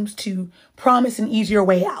that seems to promise an easier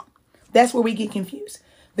way out. That's where we get confused.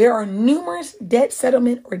 There are numerous debt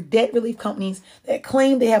settlement or debt relief companies that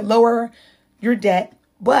claim they have lower your debt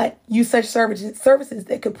but use such services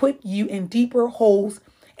that could put you in deeper holes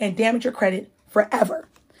and damage your credit forever.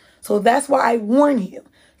 So that's why I warn you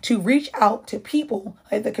to reach out to people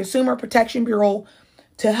like the Consumer Protection Bureau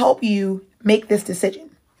to help you make this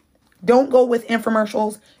decision. Don't go with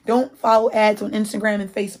infomercials. Don't follow ads on Instagram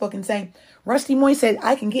and Facebook and say, Rusty Moy said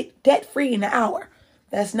I can get debt-free in an hour.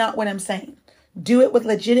 That's not what I'm saying. Do it with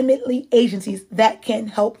legitimately agencies that can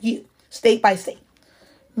help you, state by state.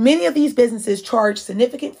 Many of these businesses charge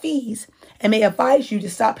significant fees and may advise you to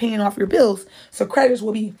stop paying off your bills so creditors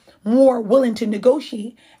will be more willing to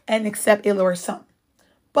negotiate and accept a lower sum.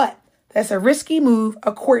 But that's a risky move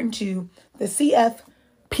according to the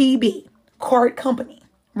CFPB card company,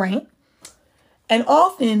 right? And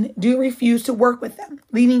often do refuse to work with them,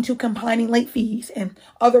 leading to compounding late fees and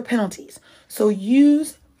other penalties. So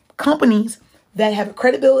use companies that have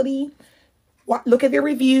credibility, look at their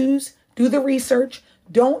reviews, do the research.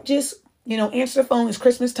 Don't just, answer the phone, it's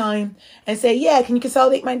Christmas time, and say, yeah, can you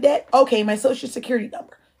consolidate my debt? Okay, my social security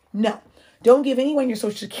number. No, don't give anyone your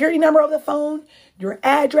social security number over the phone, your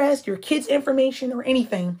address, your kids' information, or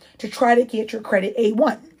anything to try to get your credit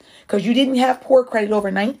A1. Because you didn't have poor credit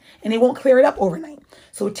overnight, and they won't clear it up overnight.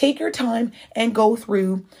 So take your time and go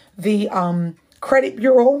through the credit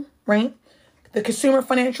bureau, right? The Consumer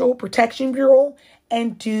Financial Protection Bureau,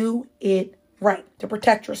 and do it right to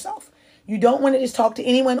protect yourself. You don't want to just talk to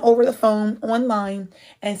anyone over the phone, online,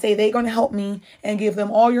 and say they're going to help me and give them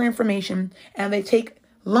all your information, and they take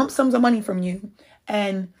lump sums of money from you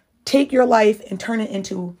and take your life and turn it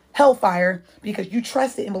into hellfire because you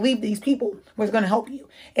trusted and believed these people was going to help you.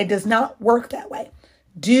 It does not work that way.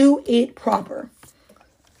 Do it proper.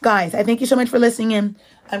 Guys, I thank you so much for listening in.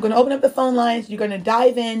 I'm going to open up the phone lines. You're going to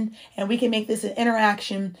dive in and we can make this an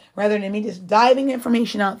interaction rather than me just diving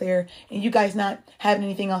information out there and you guys not having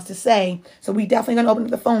anything else to say. So we definitely going to open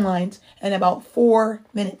up the phone lines in about 4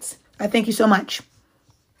 minutes. I thank you so much.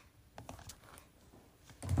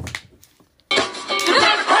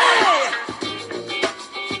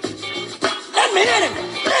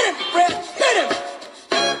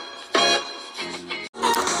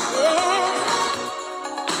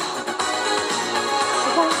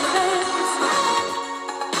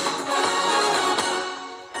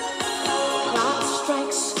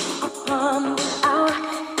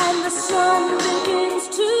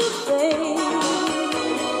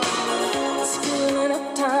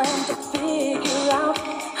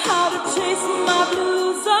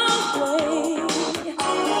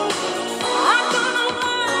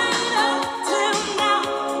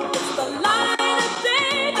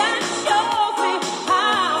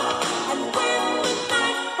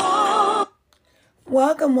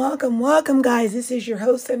 Welcome, guys. This is your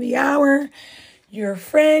host of the hour, your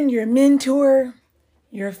friend, your mentor,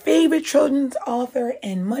 your favorite children's author,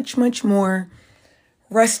 and much, much more,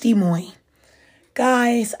 Rusty Moy.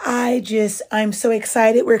 Guys, I'm so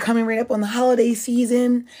excited. We're coming right up on the holiday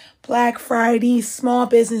season, Black Friday, Small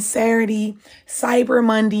Business Saturday, Cyber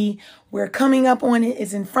Monday. We're coming up on it.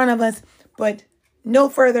 It's in front of us. But no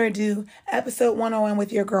further ado, episode 101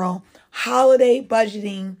 with your girl, holiday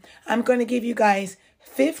budgeting. I'm going to give you guys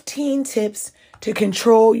 15 tips to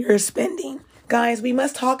control your spending. Guys, we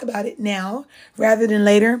must talk about it now rather than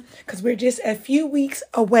later because we're just a few weeks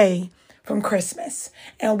away from Christmas.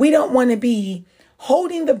 And we don't want to be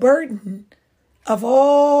holding the burden of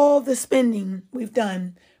all the spending we've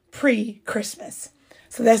done pre-Christmas.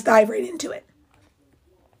 So let's dive right into it.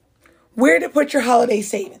 Where to put your holiday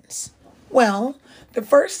savings? Well, the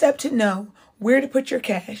first step to know where to put your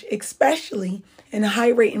cash, especially in a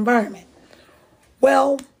high-rate environment.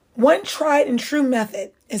 Well, one tried and true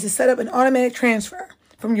method is to set up an automatic transfer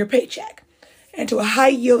from your paycheck into a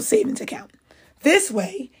high-yield savings account. This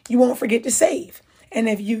way, you won't forget to save. And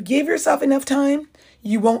if you give yourself enough time,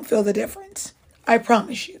 you won't feel the difference. I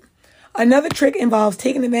promise you. Another trick involves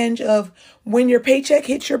taking advantage of when your paycheck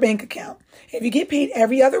hits your bank account. If you get paid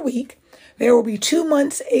every other week, there will be 2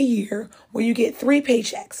 months a year where you get 3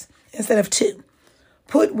 paychecks instead of 2.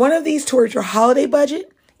 Put one of these towards your holiday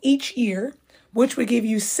budget each year, which would give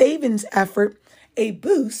you savings effort a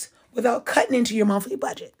boost without cutting into your monthly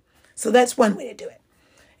budget. So that's one way to do it.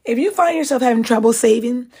 If you find yourself having trouble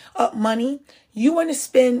saving up money, you want to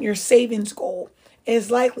spend your savings goal is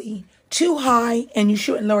likely too high and you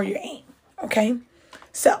shouldn't lower your aim. Okay?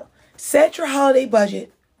 So set your holiday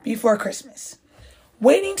budget before Christmas.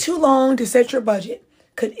 Waiting too long to set your budget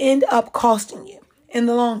could end up costing you in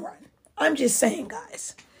the long run. I'm just saying,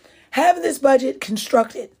 guys. Having this budget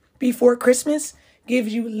constructed before Christmas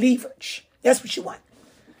gives you leverage. That's what you want.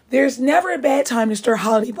 There's never a bad time to start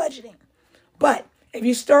holiday budgeting. But if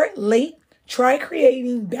you start late, try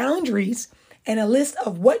creating boundaries and a list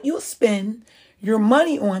of what you'll spend your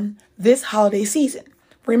money on this holiday season.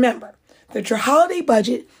 Remember that your holiday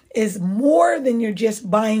budget is more than you're just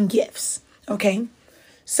buying gifts, okay?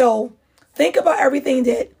 So think about everything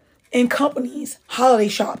that accompanies holiday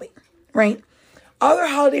shopping, right? Other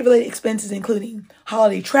holiday-related expenses including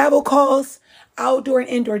holiday travel costs, outdoor and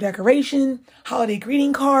indoor decoration, holiday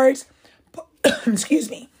greeting cards,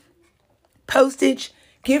 postage,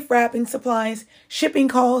 gift wrapping supplies, shipping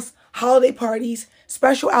costs, holiday parties,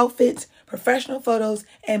 special outfits, professional photos,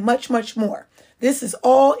 and much, much more. This is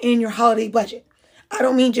all in your holiday budget. I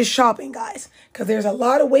don't mean just shopping, guys, because there's a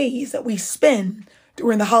lot of ways that we spend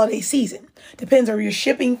during the holiday season. Depends on if you're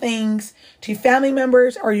shipping things to family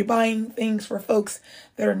members or you're buying things for folks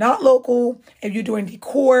that are not local. If you're doing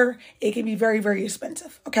decor, it can be very, very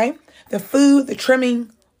expensive, okay? The food, the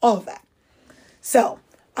trimming, all of that. So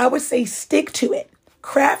I would say stick to it.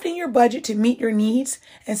 Crafting your budget to meet your needs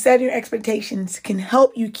and setting your expectations can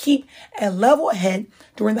help you keep a level head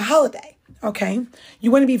during the holiday, okay? You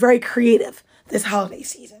want to be very creative this holiday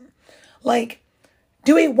season. Like,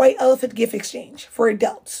 do a white elephant gift exchange for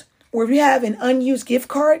adults. Or if you have an unused gift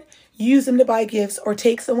card, use them to buy gifts or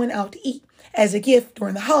take someone out to eat as a gift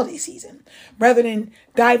during the holiday season, rather than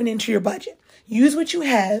diving into your budget. Use what you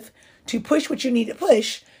have to push what you need to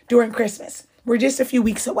push during Christmas. We're just a few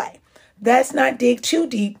weeks away. Let's not dig too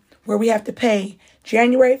deep where we have to pay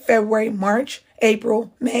January, February, March,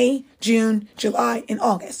 April, May, June, July, and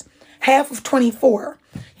August. Half of 24,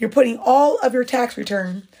 you're putting all of your tax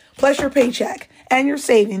return, plus your paycheck, and your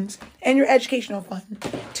savings, and your educational fund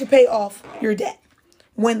to pay off your debt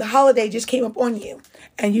when the holiday just came up on you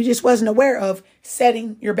and you just wasn't aware of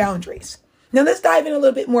setting your boundaries. Now let's dive in a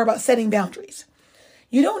little bit more about setting boundaries.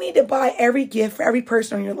 You don't need to buy every gift for every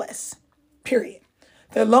person on your list, period.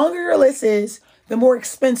 The longer your list is, the more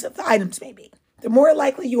expensive the items may be. The more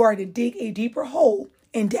likely you are to dig a deeper hole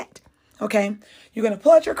in debt, okay? You're going to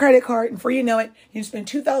pull out your credit card and before you know it, you spend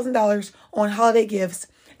 $2,000 on holiday gifts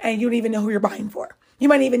and you don't even know who you're buying for. You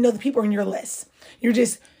might even know the people on your list. You're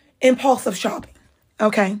just impulsive shopping,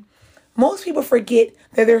 okay? Most people forget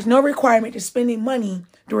that there's no requirement to spending money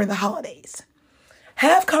during the holidays.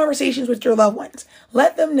 Have conversations with your loved ones.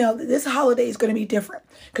 Let them know that this holiday is going to be different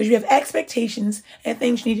because you have expectations and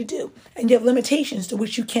things you need to do, and you have limitations to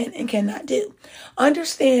which you can and cannot do.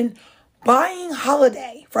 Understand buying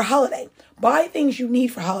for holiday. Buy things you need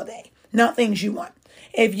for holiday, not things you want.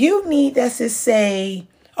 If you need, let's just say,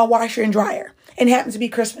 a washer and dryer, and it happens to be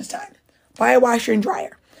Christmas time, buy a washer and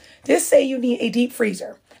dryer. Just say you need a deep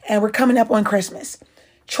freezer, and we're coming up on Christmas.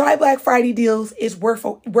 Try Black Friday deals is worth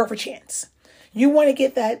a chance. You want to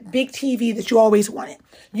get that big TV that you always wanted.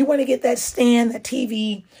 You want to get that stand, that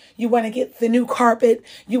TV. You want to get the new carpet.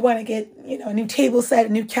 You want to get, a new table set, a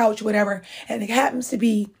new couch, whatever. And it happens to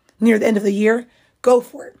be near the end of the year. Go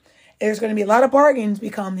for it. There's going to be a lot of bargains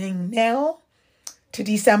becoming now to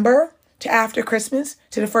December, to after Christmas,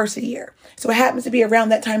 to the first of the year. So it happens to be around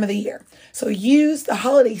that time of the year. So use the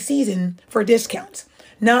holiday season for discounts,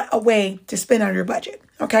 not a way to spend on your budget.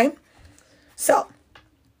 Okay? So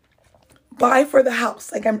buy for the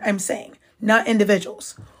house, like I'm saying, not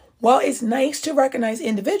individuals. While it's nice to recognize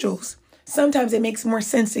individuals, sometimes it makes more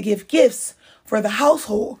sense to give gifts for the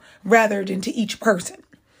household rather than to each person.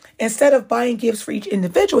 Instead of buying gifts for each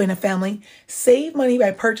individual in a family, save money by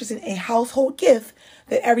purchasing a household gift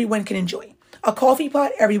that everyone can enjoy. A coffee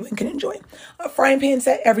pot, everyone can enjoy. A frying pan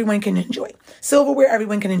set, everyone can enjoy. Silverware,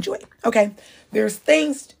 everyone can enjoy. Okay, there's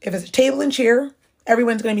things, if it's a table and chair,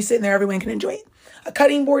 everyone's going to be sitting there, everyone can enjoy it. A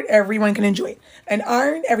cutting board, everyone can enjoy it. An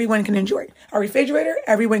iron, everyone can enjoy it. A refrigerator,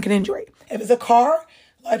 everyone can enjoy it. If it's a car,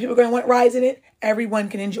 a lot of people are going to want rides in it, everyone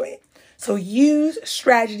can enjoy it. So use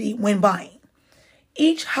strategy when buying.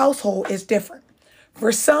 Each household is different.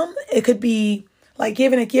 For some, it could be like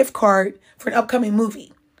giving a gift card for an upcoming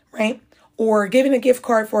movie, right? Or giving a gift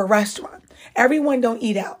card for a restaurant. Everyone don't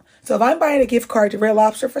eat out. So if I'm buying a gift card to Red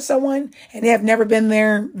Lobster for someone and they have never been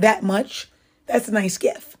there that much, that's a nice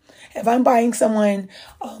gift. If I'm buying someone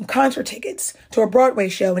concert tickets to a Broadway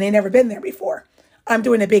show and they've never been there before, I'm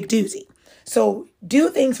doing a big doozy. So do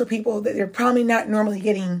things for people that they're probably not normally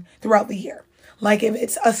getting throughout the year. Like if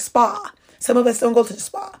it's a spa, some of us don't go to the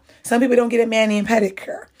spa. Some people don't get a mani and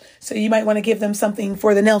pedicure. So you might want to give them something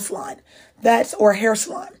for the nail salon. Or a hair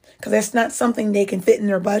salon. Because that's not something they can fit in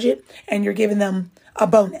their budget. And you're giving them a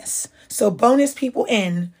bonus. So bonus people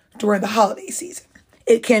in during the holiday season.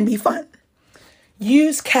 It can be fun.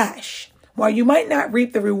 Use cash. While you might not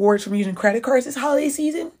reap the rewards from using credit cards this holiday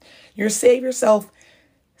season, you'll save yourself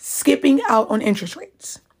skipping out on interest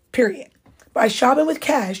rates. Period. By shopping with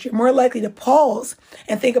cash, you're more likely to pause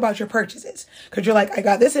and think about your purchases because you're like, I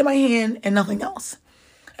got this in my hand and nothing else.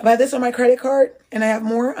 If I have this on my credit card and I have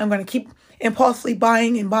more, I'm going to keep impulsively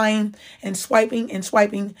buying and swiping and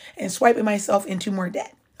swiping and swiping myself into more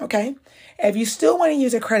debt. Okay? If you still want to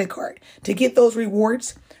use a credit card to get those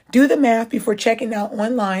rewards, do the math before checking out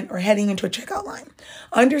online or heading into a checkout line.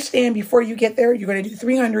 Understand before you get there, you're going to do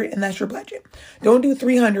 $300 and that's your budget. Don't do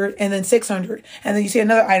 $300 and then $600 and then you see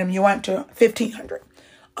another item you want to $1,500.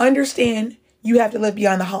 Understand you have to live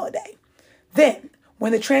beyond the holiday. Then,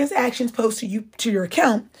 when the transactions post to your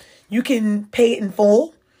account, you can pay it in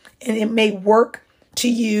full and it may work to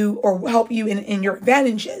you or help you in your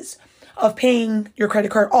advantages of paying your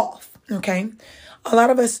credit card off. Okay? A lot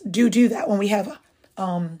of us do that when we have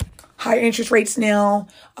higher interest rates now.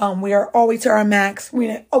 We are always to our max.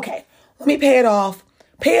 Okay, let me pay it off,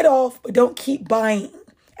 but don't keep buying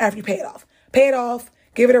after you pay it off. Pay it off,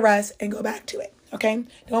 give it a rest, and go back to it. Okay,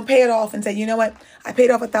 don't pay it off and say, you know what, I paid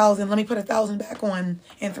off 1,000. Let me put 1,000 back on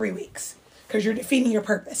in 3 weeks because you're defeating your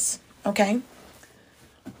purpose. Okay,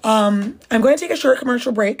 I'm going to take a short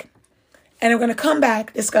commercial break, and I'm going to come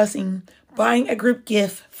back discussing buying a group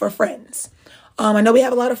gift for friends. I know we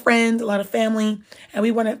have a lot of friends, a lot of family, and we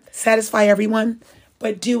want to satisfy everyone,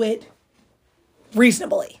 but do it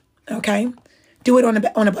reasonably, okay? Do it on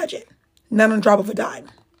a budget, not on a drop of a dime.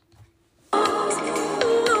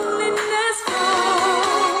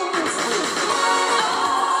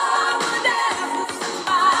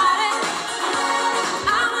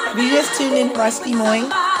 If you just tuned in, Rusty Moy,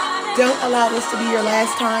 don't allow this to be your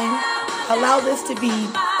last time. Allow this to be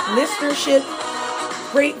listenership,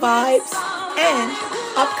 great vibes, and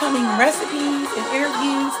upcoming recipes and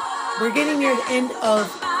interviews. We're getting near the end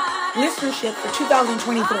of listenership for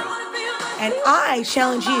 2023. And I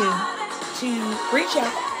challenge you to reach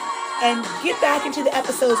out and get back into the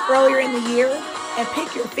episodes earlier in the year and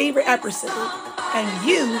pick your favorite episode. And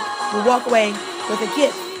you will walk away with a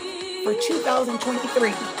gift for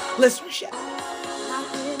 2023 listenership.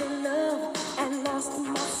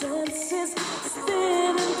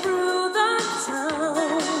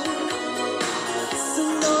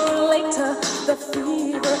 The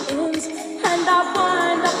fever ends and I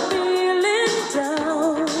wind up feeling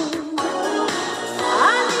down.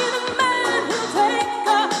 I need a man who'll take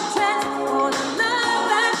a chance on a love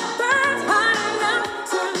that burns hot enough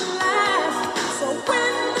to last. So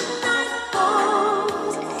when the night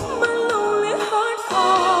falls, my lonely heart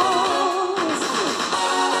falls.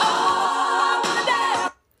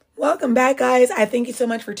 Welcome back, guys. I thank you so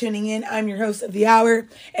much for tuning in. I'm your host of the hour.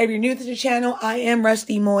 If you're new to the channel, I am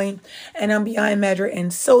Rusty Moy, and I'm beyond measure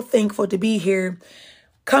and so thankful to be here.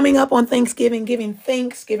 Coming up on Thanksgiving, giving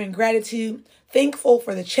thanks, giving gratitude, thankful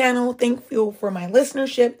for the channel, thankful for my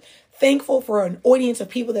listenership, thankful for an audience of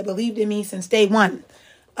people that believed in me since day one.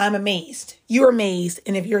 I'm amazed. You're amazed.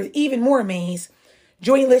 And if you're even more amazed,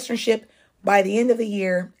 join listenership by the end of the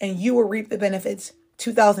year and you will reap the benefits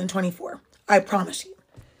 2024. I promise you.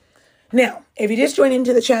 Now, if you just joined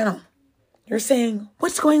into the channel, you're saying,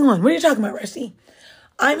 what's going on? What are you talking about, Rusty?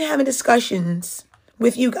 I'm having discussions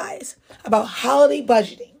with you guys about holiday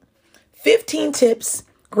budgeting. 15 tips,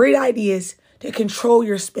 great ideas to control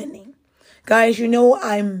your spending. Guys, you know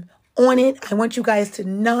I'm on it. I want you guys to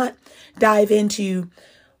not dive into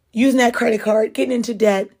using that credit card, getting into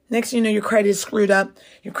debt. Next thing you know, your credit is screwed up.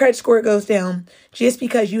 Your credit score goes down just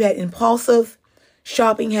because you had impulsive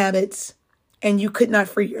shopping habits and you could not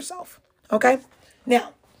free yourself. Okay?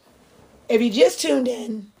 Now, if you just tuned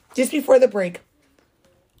in just before the break,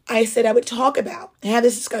 I said I would talk about and have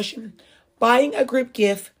this discussion, buying a group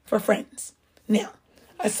gift for friends. Now,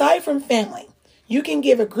 aside from family, you can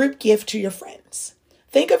give a group gift to your friends.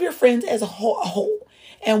 Think of your friends as a whole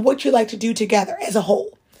and what you like to do together as a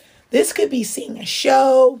whole. This could be seeing a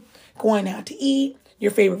show, going out to eat,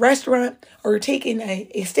 your favorite restaurant, or taking a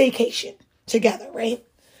staycation together, right?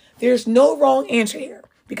 There's no wrong answer here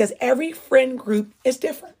because every friend group is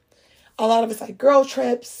different. A lot of us like girl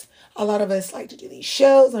trips. A lot of us like to do these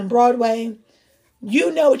shows on Broadway.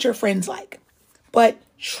 You know what your friends like, but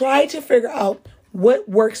try to figure out what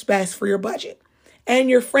works best for your budget and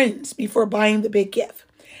your friends before buying the big gift.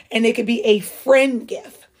 And it could be a friend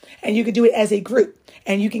gift, and you could do it as a group,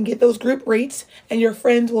 and you can get those group rates, and your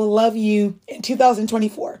friends will love you in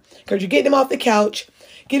 2024 because you're getting them off the couch,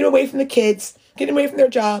 getting away from the kids, getting away from their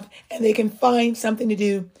job, and they can find something to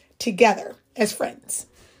do together as friends.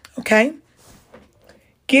 Okay?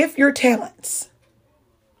 Gift your talents.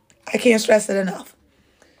 I can't stress it enough.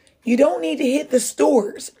 You don't need to hit the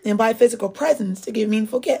stores and buy physical presents to give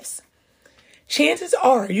meaningful gifts. Chances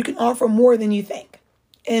are you can offer more than you think.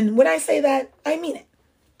 And when I say that, I mean it.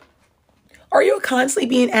 Are you constantly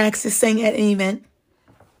being asked to sing at an event?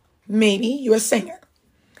 Maybe you're a singer.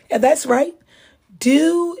 If that's right,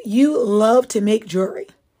 do you love to make jewelry?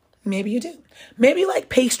 Maybe you do. Maybe you like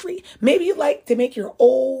pastry. Maybe you like to make your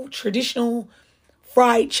old traditional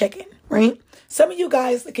fried chicken, right? Some of you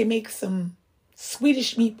guys that can make some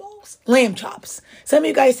Swedish meatballs, lamb chops. Some of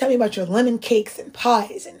you guys tell me about your lemon cakes and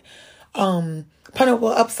pies and pineapple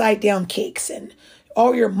upside down cakes and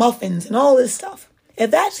all your muffins and all this stuff.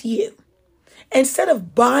 If that's you, instead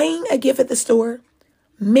of buying a gift at the store,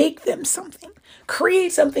 make them something.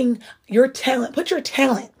 Create something, your talent. Put your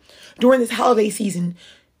talent during this holiday season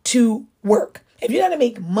to work. If you know how to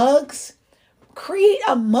make mugs, create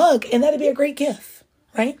a mug and that'd be a great gift,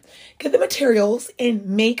 right? Get the materials and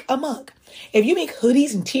make a mug. If you make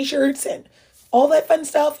hoodies and t-shirts and all that fun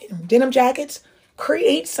stuff, and denim jackets,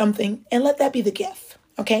 create something and let that be the gift,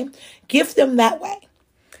 okay? Gift them that way.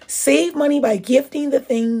 Save money by gifting the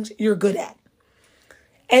things you're good at.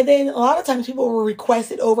 And then a lot of times people will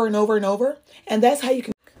request it over and over and over. And that's how you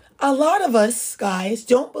can. A lot of us guys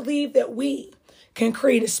don't believe that we can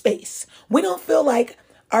create a space. We don't feel like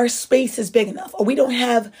our space is big enough or we don't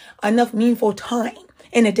have enough meaningful time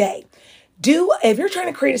in a day. If you're trying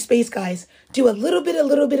to create a space, guys, do a little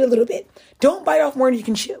bit. Don't bite off more than you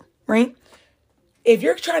can chew, right? If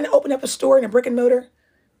you're trying to open up a store in a brick and mortar,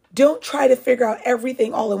 don't try to figure out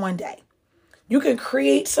everything all in one day. You can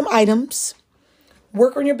create some items,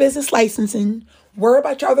 work on your business licensing, worry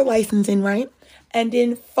about your other licensing, right? And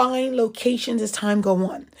then find locations as time go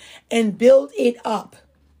on and build it up,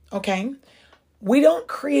 okay? We don't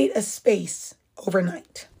create a space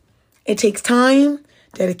overnight. It takes time,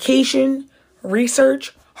 dedication,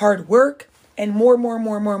 research, hard work, and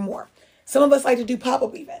more. Some of us like to do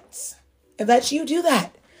pop-up events. If that's you, do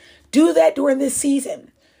that. Do that during this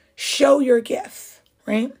season. Show your gift,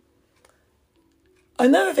 right?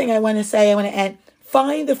 Another thing I want to add,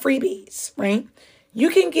 find the freebies, right? You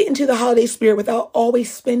can get into the holiday spirit without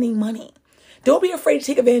always spending money. Don't be afraid to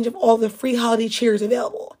take advantage of all the free holiday cheers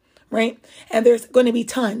available, right? And there's going to be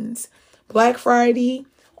tons. Black Friday,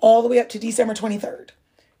 all the way up to December 23rd.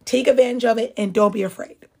 Take advantage of it and don't be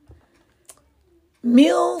afraid.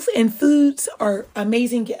 Meals and foods are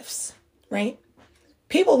amazing gifts, right?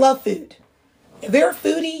 People love food. If they're a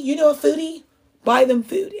foodie, you know a foodie, buy them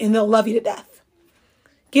food and they'll love you to death.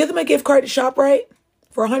 Give them a gift card to ShopRite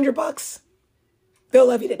for $100. They'll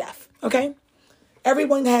love you to death, okay?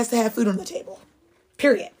 Everyone has to have food on the table,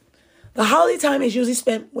 period. The holiday time is usually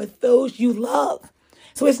spent with those you love.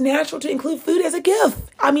 So it's natural to include food as a gift.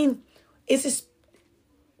 I mean, it's just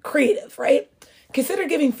creative, right? Consider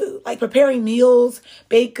giving food, like preparing meals,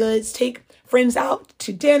 baked goods, take friends out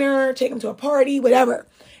to dinner, take them to a party, whatever.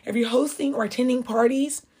 If you're hosting or attending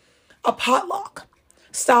parties, a potluck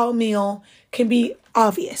style meal can be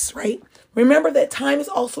obvious, right? Remember that time is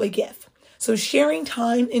also a gift. So sharing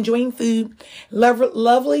time, enjoying food,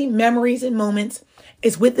 lovely memories and moments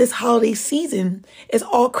is with this holiday season is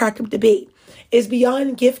all cracked up to be. It's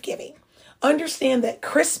beyond gift giving. Understand that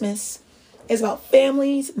Christmas is about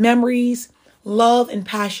families, memories, love, and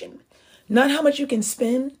passion. Not how much you can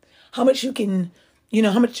spend, how much you can,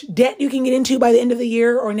 how much debt you can get into by the end of the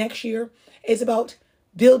year or next year. It's about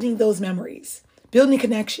building those memories, building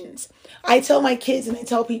connections. I tell my kids and I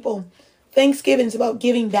tell people, Thanksgiving is about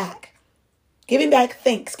giving back. Giving back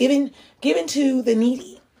thanks, giving to the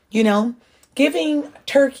needy, giving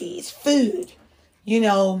turkeys, food,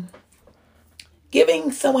 giving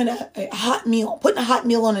someone a hot meal, putting a hot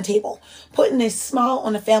meal on the table, putting a smile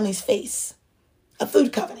on a family's face, a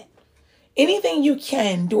food covenant. Anything you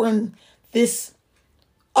can during this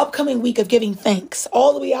upcoming week of giving thanks,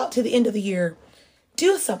 all the way out to the end of the year,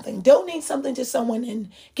 do something. Donate something to someone and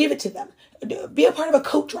give it to them. Be a part of a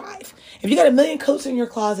coat drive. If you got 1 million coats in your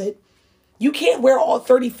closet, you can't wear all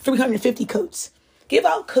 350 coats. Give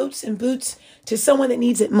out coats and boots to someone that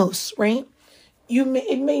needs it most, right?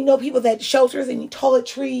 It may know people that shelters and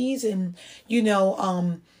toiletries and,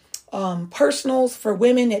 personals for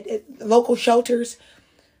women at local shelters.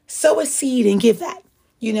 Sow a seed and give that.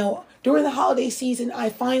 During the holiday season, I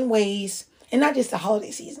find ways, and not just the holiday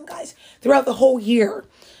season, guys, throughout the whole year,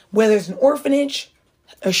 whether it's an orphanage,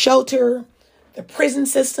 a shelter, the prison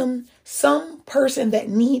system, some person that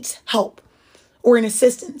needs help or an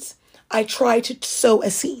assistance, I try to sow a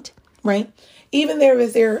seed, right? Even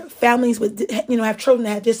there families with, have children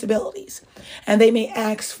that have disabilities, and they may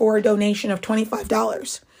ask for a donation of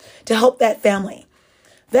 $25 to help that family.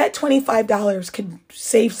 That $25 could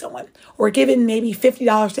save someone, or giving maybe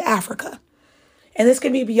 $50 to Africa. And this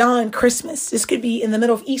could be beyond Christmas. This could be in the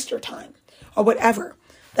middle of Easter time or whatever.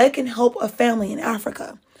 That can help a family in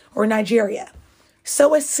Africa or Nigeria.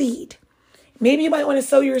 Sow a seed. Maybe you might want to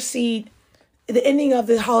sow your seed at the ending of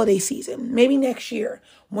the holiday season, maybe next year.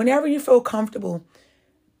 Whenever you feel comfortable,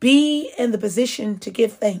 be in the position to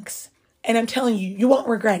give thanks. And I'm telling you, you won't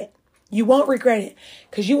regret it. You won't regret it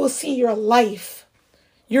because you will see your life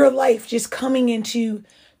just coming into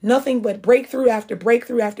nothing but breakthrough after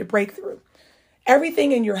breakthrough after breakthrough.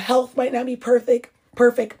 Everything in your health might not be perfect.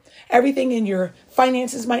 Everything in your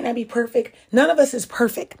finances might not be perfect. None of us is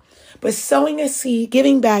perfect. But sowing a seed,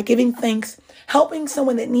 giving back, giving thanks, helping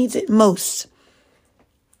someone that needs it most,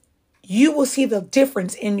 you will see the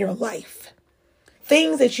difference in your life.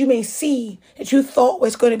 Things that you may see that you thought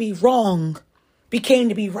was going to be wrong became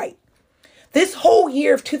to be right. This whole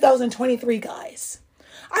year of 2023, guys,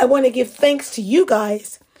 I want to give thanks to you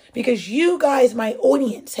guys because you guys, my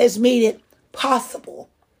audience, has made it possible,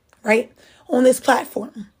 right, on this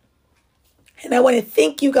platform. And I want to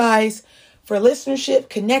thank you guys for listenership,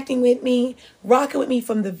 connecting with me, rocking with me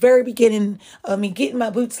from the very beginning of me getting my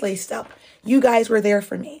boots laced up. You guys were there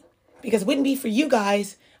for me because it wouldn't be for you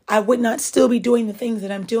guys, I would not still be doing the things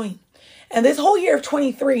that I'm doing. And this whole year of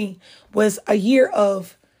 23 was a year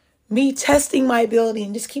of me testing my ability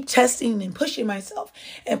and just keep testing and pushing myself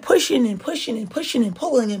and pushing and pushing and pushing and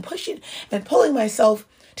pulling and pushing and pulling myself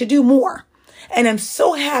to do more. And I'm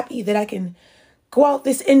so happy that I can go out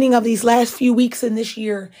this ending of these last few weeks in this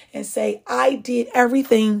year and say, I did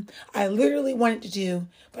everything I literally wanted to do,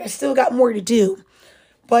 but I still got more to do.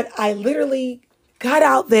 But I literally got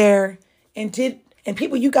out there and did, and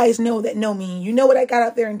people you guys know that know me, you know what I got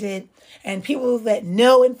out there and did. And people that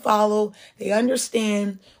know and follow, they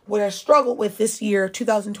understand what I struggled with this year,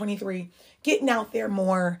 2023, getting out there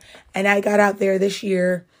more. And I got out there this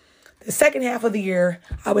year, the second half of the year,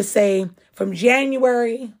 I would say from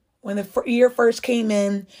January, when the year first came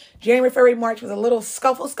in, January, February, March was a little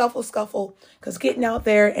scuffle, because getting out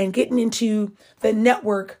there and getting into the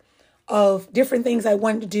network of different things I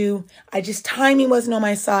wanted to do, timing wasn't on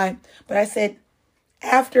my side. But I said,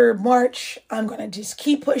 after March, I'm going to just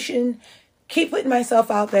keep pushing, keep putting myself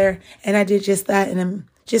out there. And I did just that. And I'm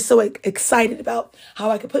just so excited about how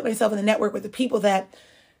I could put myself in the network with the people that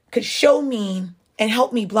could show me and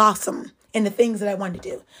help me blossom in the things that I wanted to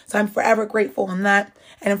do. So I'm forever grateful on that.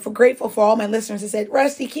 And I'm grateful for all my listeners that said,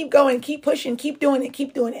 Rusty, keep going, keep pushing, keep doing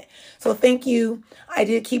it. So thank you. I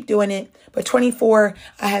did keep doing it. But 24,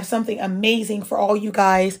 I have something amazing for all you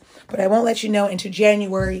guys. But I won't let you know until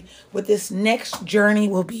January what this next journey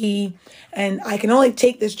will be. And I can only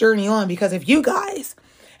take this journey on because of you guys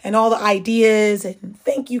and all the ideas and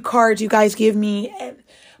thank you cards you guys give me and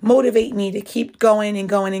motivate me to keep going and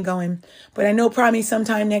going and going. But I know probably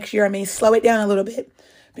sometime next year I may slow it down a little bit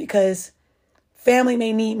because family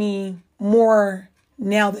may need me more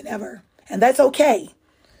now than ever. And that's okay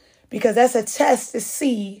because that's a test to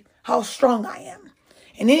see how strong I am.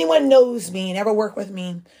 And anyone knows me and ever work with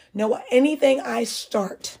me, know anything I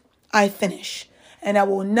start, I finish. And I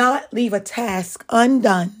will not leave a task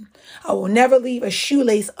undone. I will never leave a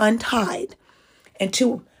shoelace untied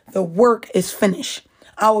until the work is finished.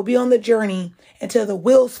 I will be on the journey until the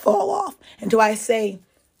wheels fall off, until I say,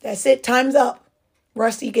 that's it, time's up.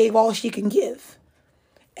 Rusty gave all she can give.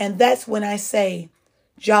 And that's when I say,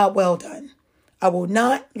 job well done. I will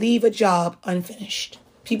not leave a job unfinished.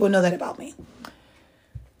 People know that about me.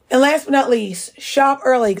 And last but not least, shop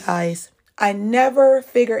early, guys. I never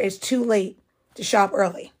figure it's too late to shop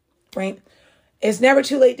early, right? It's never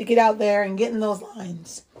too late to get out there and get in those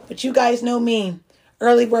lines. But you guys know me.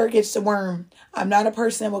 Early bird gets the worm. I'm not a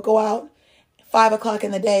person that will go out 5 o'clock in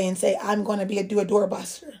the day and say, I'm going to do a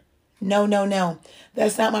doorbuster. No.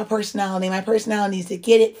 That's not my personality. My personality is to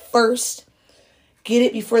get it first. Get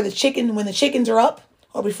it before when the chickens are up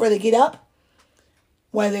or before they get up,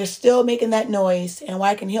 while they're still making that noise and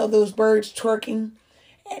while I can hear those birds twerking.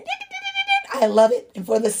 And I love it. And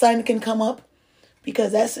before the sun can come up,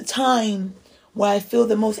 because that's the time where I feel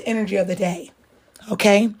the most energy of the day.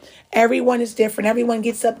 Okay? Everyone is different. Everyone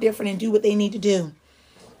gets up different and do what they need to do.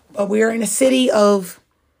 But we're in a city of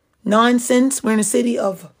nonsense. We're in a city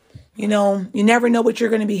of, you never know what you're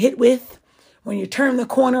going to be hit with when you turn the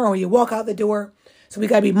corner or you walk out the door. So we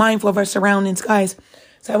got to be mindful of our surroundings, guys.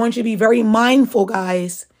 So I want you to be very mindful,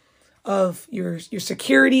 guys, of your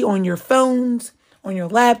security on your phones, on your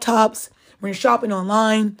laptops. When you're shopping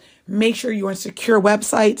online, make sure you're on secure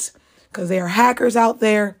websites because there are hackers out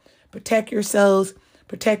there. Protect yourselves,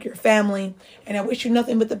 protect your family. And I wish you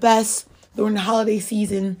nothing but the best during the holiday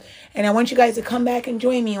season. And I want you guys to come back and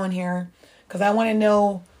join me on here because I want to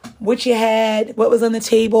know what you had, what was on the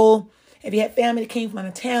table, if you had family that came from out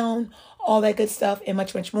of town, all that good stuff and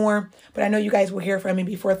much, much more. But I know you guys will hear from me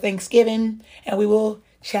before Thanksgiving and we will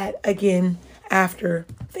chat again after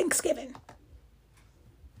Thanksgiving.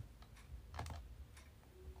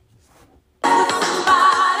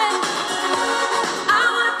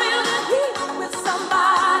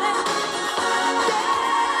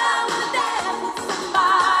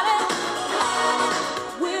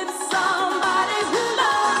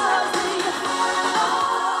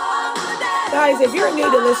 Guys, if you're new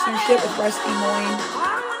to listenership with Rusty Moyne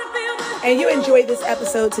and you enjoyed this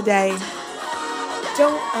episode today,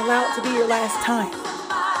 don't allow it to be your last time,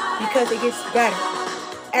 because it gets better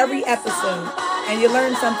every episode and you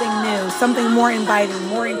learn something new, something more inviting,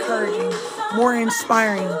 more encouraging, more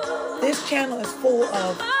inspiring. This channel is full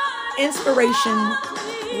of inspiration,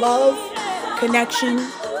 love, connection,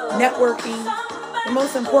 networking, and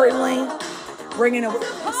most importantly, bringing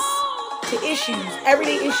awareness to issues,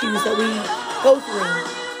 everyday issues that we go through.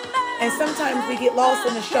 And sometimes we get lost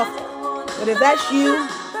in the shuffle. But if that's you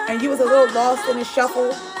and you was a little lost in the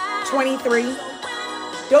shuffle, 23,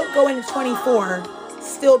 don't go into 24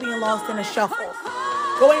 still being lost in the shuffle.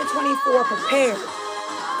 Go into 24 prepared.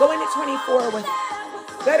 Go into 24 with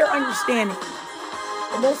better understanding.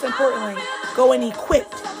 But most importantly, go in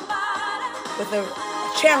equipped with a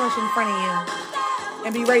challenge in front of you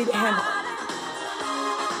and be ready to handle it.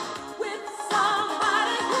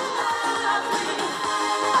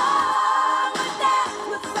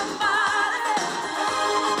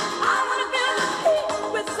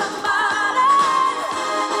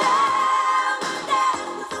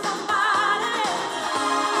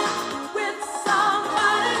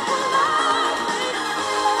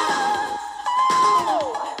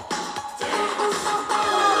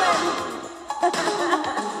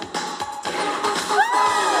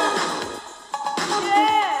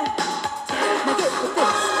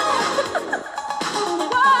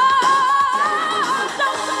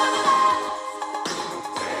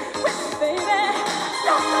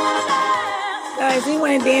 Guys, we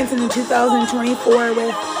want to dance into 2024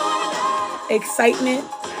 with excitement,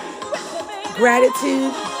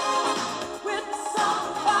 gratitude.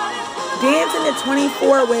 Dance into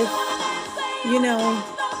 24 with,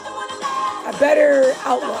 a better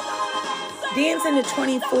outlook. Dance into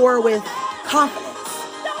 24 with confidence.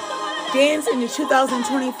 Dance into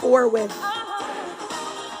 2024 with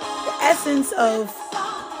the essence of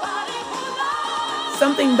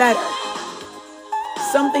something better.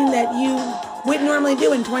 Something that you wouldn't normally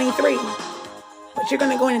do in 23. But you're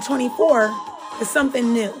going to go into 24 with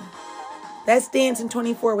something new. That's Dance in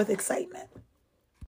 24 with excitement.